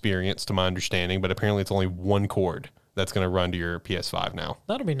wireless experience, to my understanding, but apparently it's only one cord that's going to run to your PS5 now.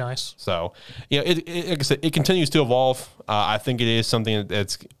 That'll be nice. So, you know, like I said, it continues to evolve. I think it is something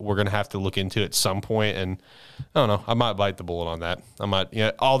that's we're going to have to look into at some point, and I don't know. I might bite the bullet on that. I might,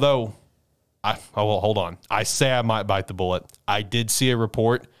 yeah. Although, hold on. I say I might bite the bullet. I did see a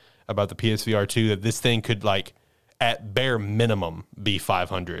report about the PSVR 2 that this thing could, like, at bare minimum be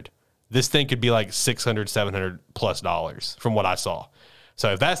 $500. This thing could be like $600, $700 plus dollars from what I saw.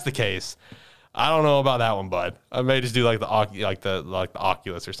 So if that's the case, I don't know about that one, bud. I may just do like the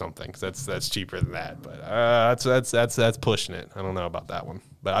Oculus or something, because that's cheaper than that. But that's pushing it. I don't know about that one.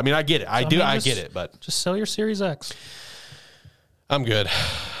 But I mean, I get it. I get it. But just sell your Series X. I'm good.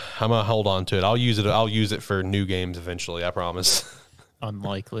 I'm gonna hold on to it. I'll use it for new games eventually. I promise.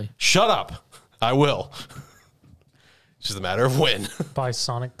 Unlikely. Shut up. I will. It's just a matter of when. Buy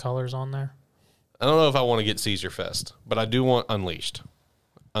Sonic colors on there. I don't know if I want to get Caesar Fest, but I do want Unleashed.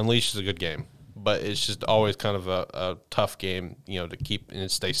 Unleashed is a good game, but it's just always kind of a tough game, you know, to keep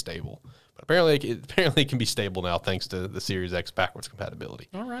and stay stable. But apparently it can be stable now thanks to the Series X backwards compatibility.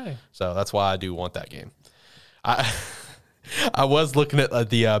 All right. So that's why I do want that game. I was looking at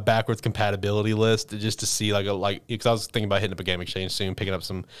the backwards compatibility list just to see because I was thinking about hitting up a game exchange soon, picking up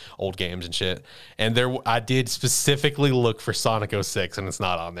some old games and shit. And I did specifically look for Sonic 06, and it's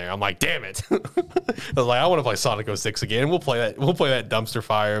not on there. I'm like, damn it! I was like, I want to play Sonic 06 again. We'll play that dumpster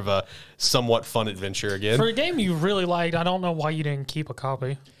fire of a somewhat fun adventure again. For a game you really liked, I don't know why you didn't keep a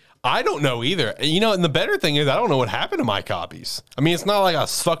copy. I don't know either. You know, and the better thing is I don't know what happened to my copies. I mean, it's not like I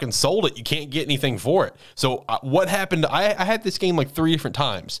fucking sold it. You can't get anything for it. So what happened? I had this game like 3 different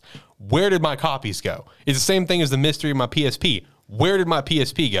times. Where did my copies go? It's the same thing as the mystery of my PSP. Where did my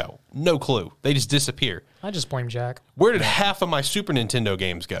PSP go? No clue. They just disappear. I just blame Jack. Where did half of my Super Nintendo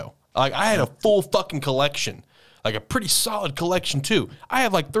games go? Like, I had a full fucking collection. Like, a pretty solid collection, too. I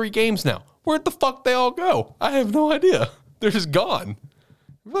have like 3 games now. Where'd the fuck they all go? I have no idea. They're just gone.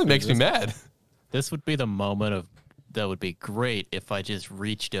 It really makes me mad. This would be the moment that would be great if I just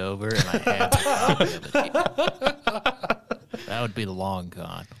reached over and I had a copy of it. That would be the long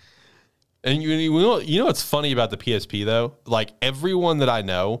gone. And you know what's funny about the PSP though? Like, everyone that I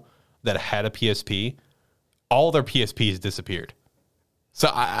know that had a PSP, all their PSPs disappeared. So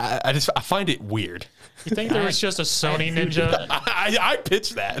I find it weird. You think there was just a Sony Ninja? I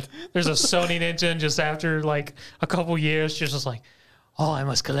pitched that. There's a Sony Ninja, and just after like a couple years, just like, oh, I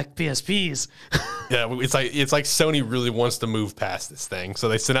must collect PSPs. Yeah, it's like Sony really wants to move past this thing, so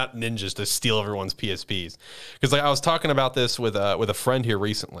they sent out ninjas to steal everyone's PSPs. Because like I was talking about this with a friend here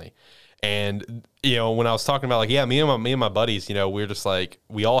recently, and you know when I was talking about like me and my buddies, you know, we're just like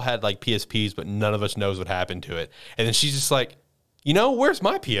we all had like PSPs, but none of us knows what happened to it. And then she's just like, you know, where's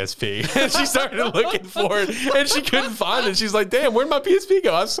my PSP? And she started looking for it, and she couldn't find it. She's like, damn, where'd my PSP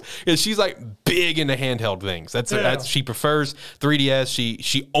go? And she's like big into handheld things. That's she prefers 3DS.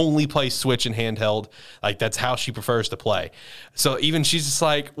 She only plays Switch and handheld. Like, that's how she prefers to play. So even she's just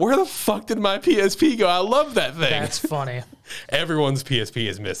like, where the fuck did my PSP go? I love that thing. That's funny. Everyone's PSP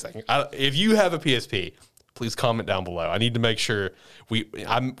is missing. If you have a PSP, please comment down below. I need to make sure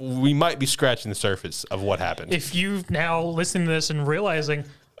we might be scratching the surface of what happened. If you've now listened to this and realizing,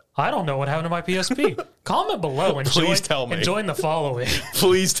 I don't know what happened to my PSP, comment below and please tell me. And join the following.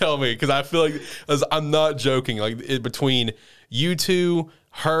 Please tell me, because I feel like I'm not joking. Like between you two,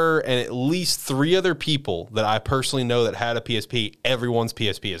 her, and at least 3 other people that I personally know that had a PSP, everyone's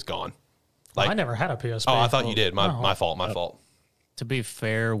PSP is gone. Like, I never had a PSP. Oh, I thought you did. My fault. To be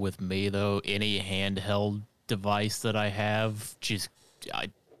fair with me, though, any handheld device that I have,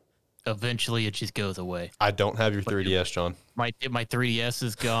 eventually it just goes away. I don't have your 3DS, John. My 3DS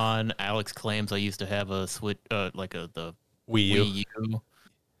is gone. Alex claims I used to have a Switch, the Wii U. Wii U.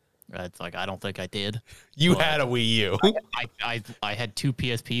 It's like, I don't think I did. You had a Wii U. I had 2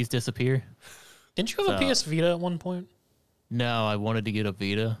 PSPs disappear. Didn't you have a PS Vita at one point? No, I wanted to get a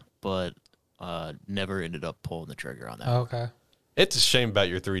Vita, but never ended up pulling the trigger on that. Oh, okay. It's a shame about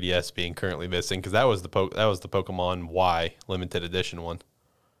your 3DS being currently missing, because that was the Pokemon Y limited edition one.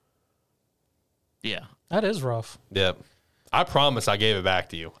 Yeah, that is rough. Yep. I promise I gave it back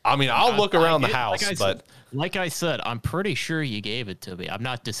to you. I mean, I'll look around the house, but like I said, I'm pretty sure you gave it to me. I'm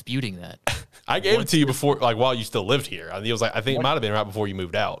not disputing that. I gave it to you before, like while you still lived here. I think it might have been right before you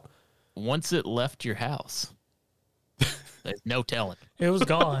moved out. Once it left your house, there's no telling. It was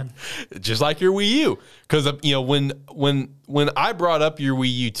gone. Just like your Wii U, because when I brought up your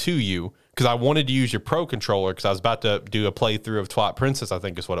Wii U to you, because I wanted to use your Pro controller, because I was about to do a playthrough of Twilight Princess, I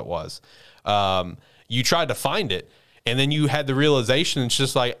think is what it was. You tried to find it, and then you had the realization. It's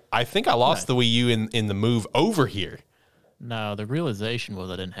just like, I think I lost the Wii U in the move over here. No, the realization was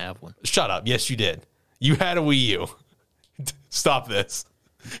I didn't have one. Shut up. Yes, you did. You had a Wii U. Stop this.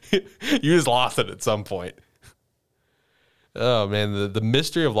 You just lost it at some point. Oh, man. The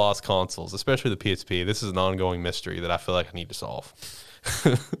mystery of lost consoles, especially the PSP. This is an ongoing mystery that I feel like I need to solve.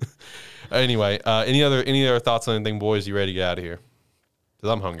 Anyway, any other thoughts on anything, boys? You ready to get out of here? Because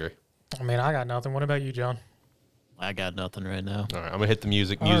I'm hungry. I mean, I got nothing. What about you, John? I got nothing right now. All right, I'm going to hit the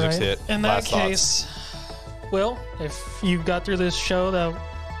music. All Music's right. hit. In that case, Will, if you got through this show, that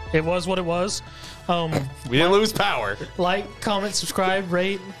it was what it was. We didn't lose power. Like, comment, subscribe,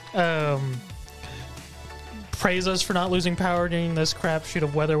 rate. Praise us for not losing power during this crapshoot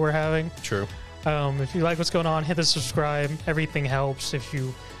of weather we're having. True. If you like what's going on, hit the subscribe. Everything helps. If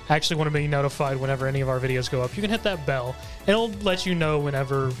you actually want to be notified whenever any of our videos go up, you can hit that bell. It'll let you know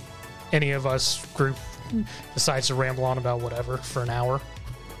whenever any of us group decides to ramble on about whatever for an hour.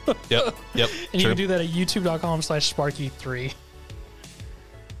 Yep. And you can do that at youtube.com/Sparky3.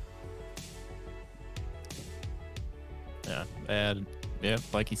 Yeah, and yeah,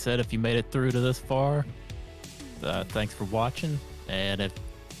 like you said, if you made it through to this far, thanks for watching, and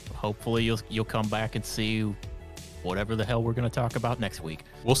hopefully you'll come back and see whatever the hell we're going to talk about next week.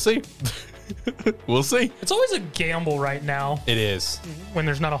 We'll see. We'll see. It's always a gamble right now It is. when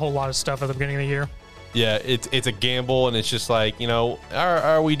there's not a whole lot of stuff at the beginning of the year. Yeah, it's a gamble, and it's just like,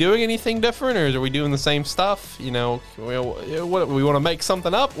 are we doing anything different, or are we doing the same stuff? We want to make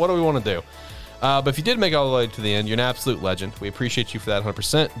something up. What do we want to do? But if you did make it all the way to the end, you're an absolute legend. We appreciate you for that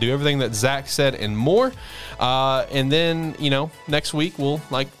 100%. Do everything that Zach said and more. And then, next week we'll,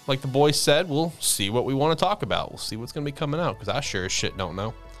 like the boys said, we'll see what we want to talk about. We'll see what's going to be coming out, because I sure as shit don't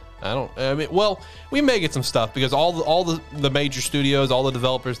know. We may get some stuff, because all the major studios, all the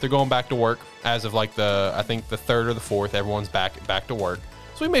developers, they're going back to work as of I think the 3rd or the 4th. Everyone's back to work.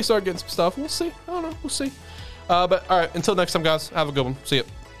 So we may start getting some stuff. We'll see. I don't know. We'll see. But all right, until next time, guys, have a good one. See ya.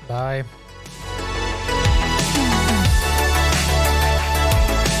 Bye.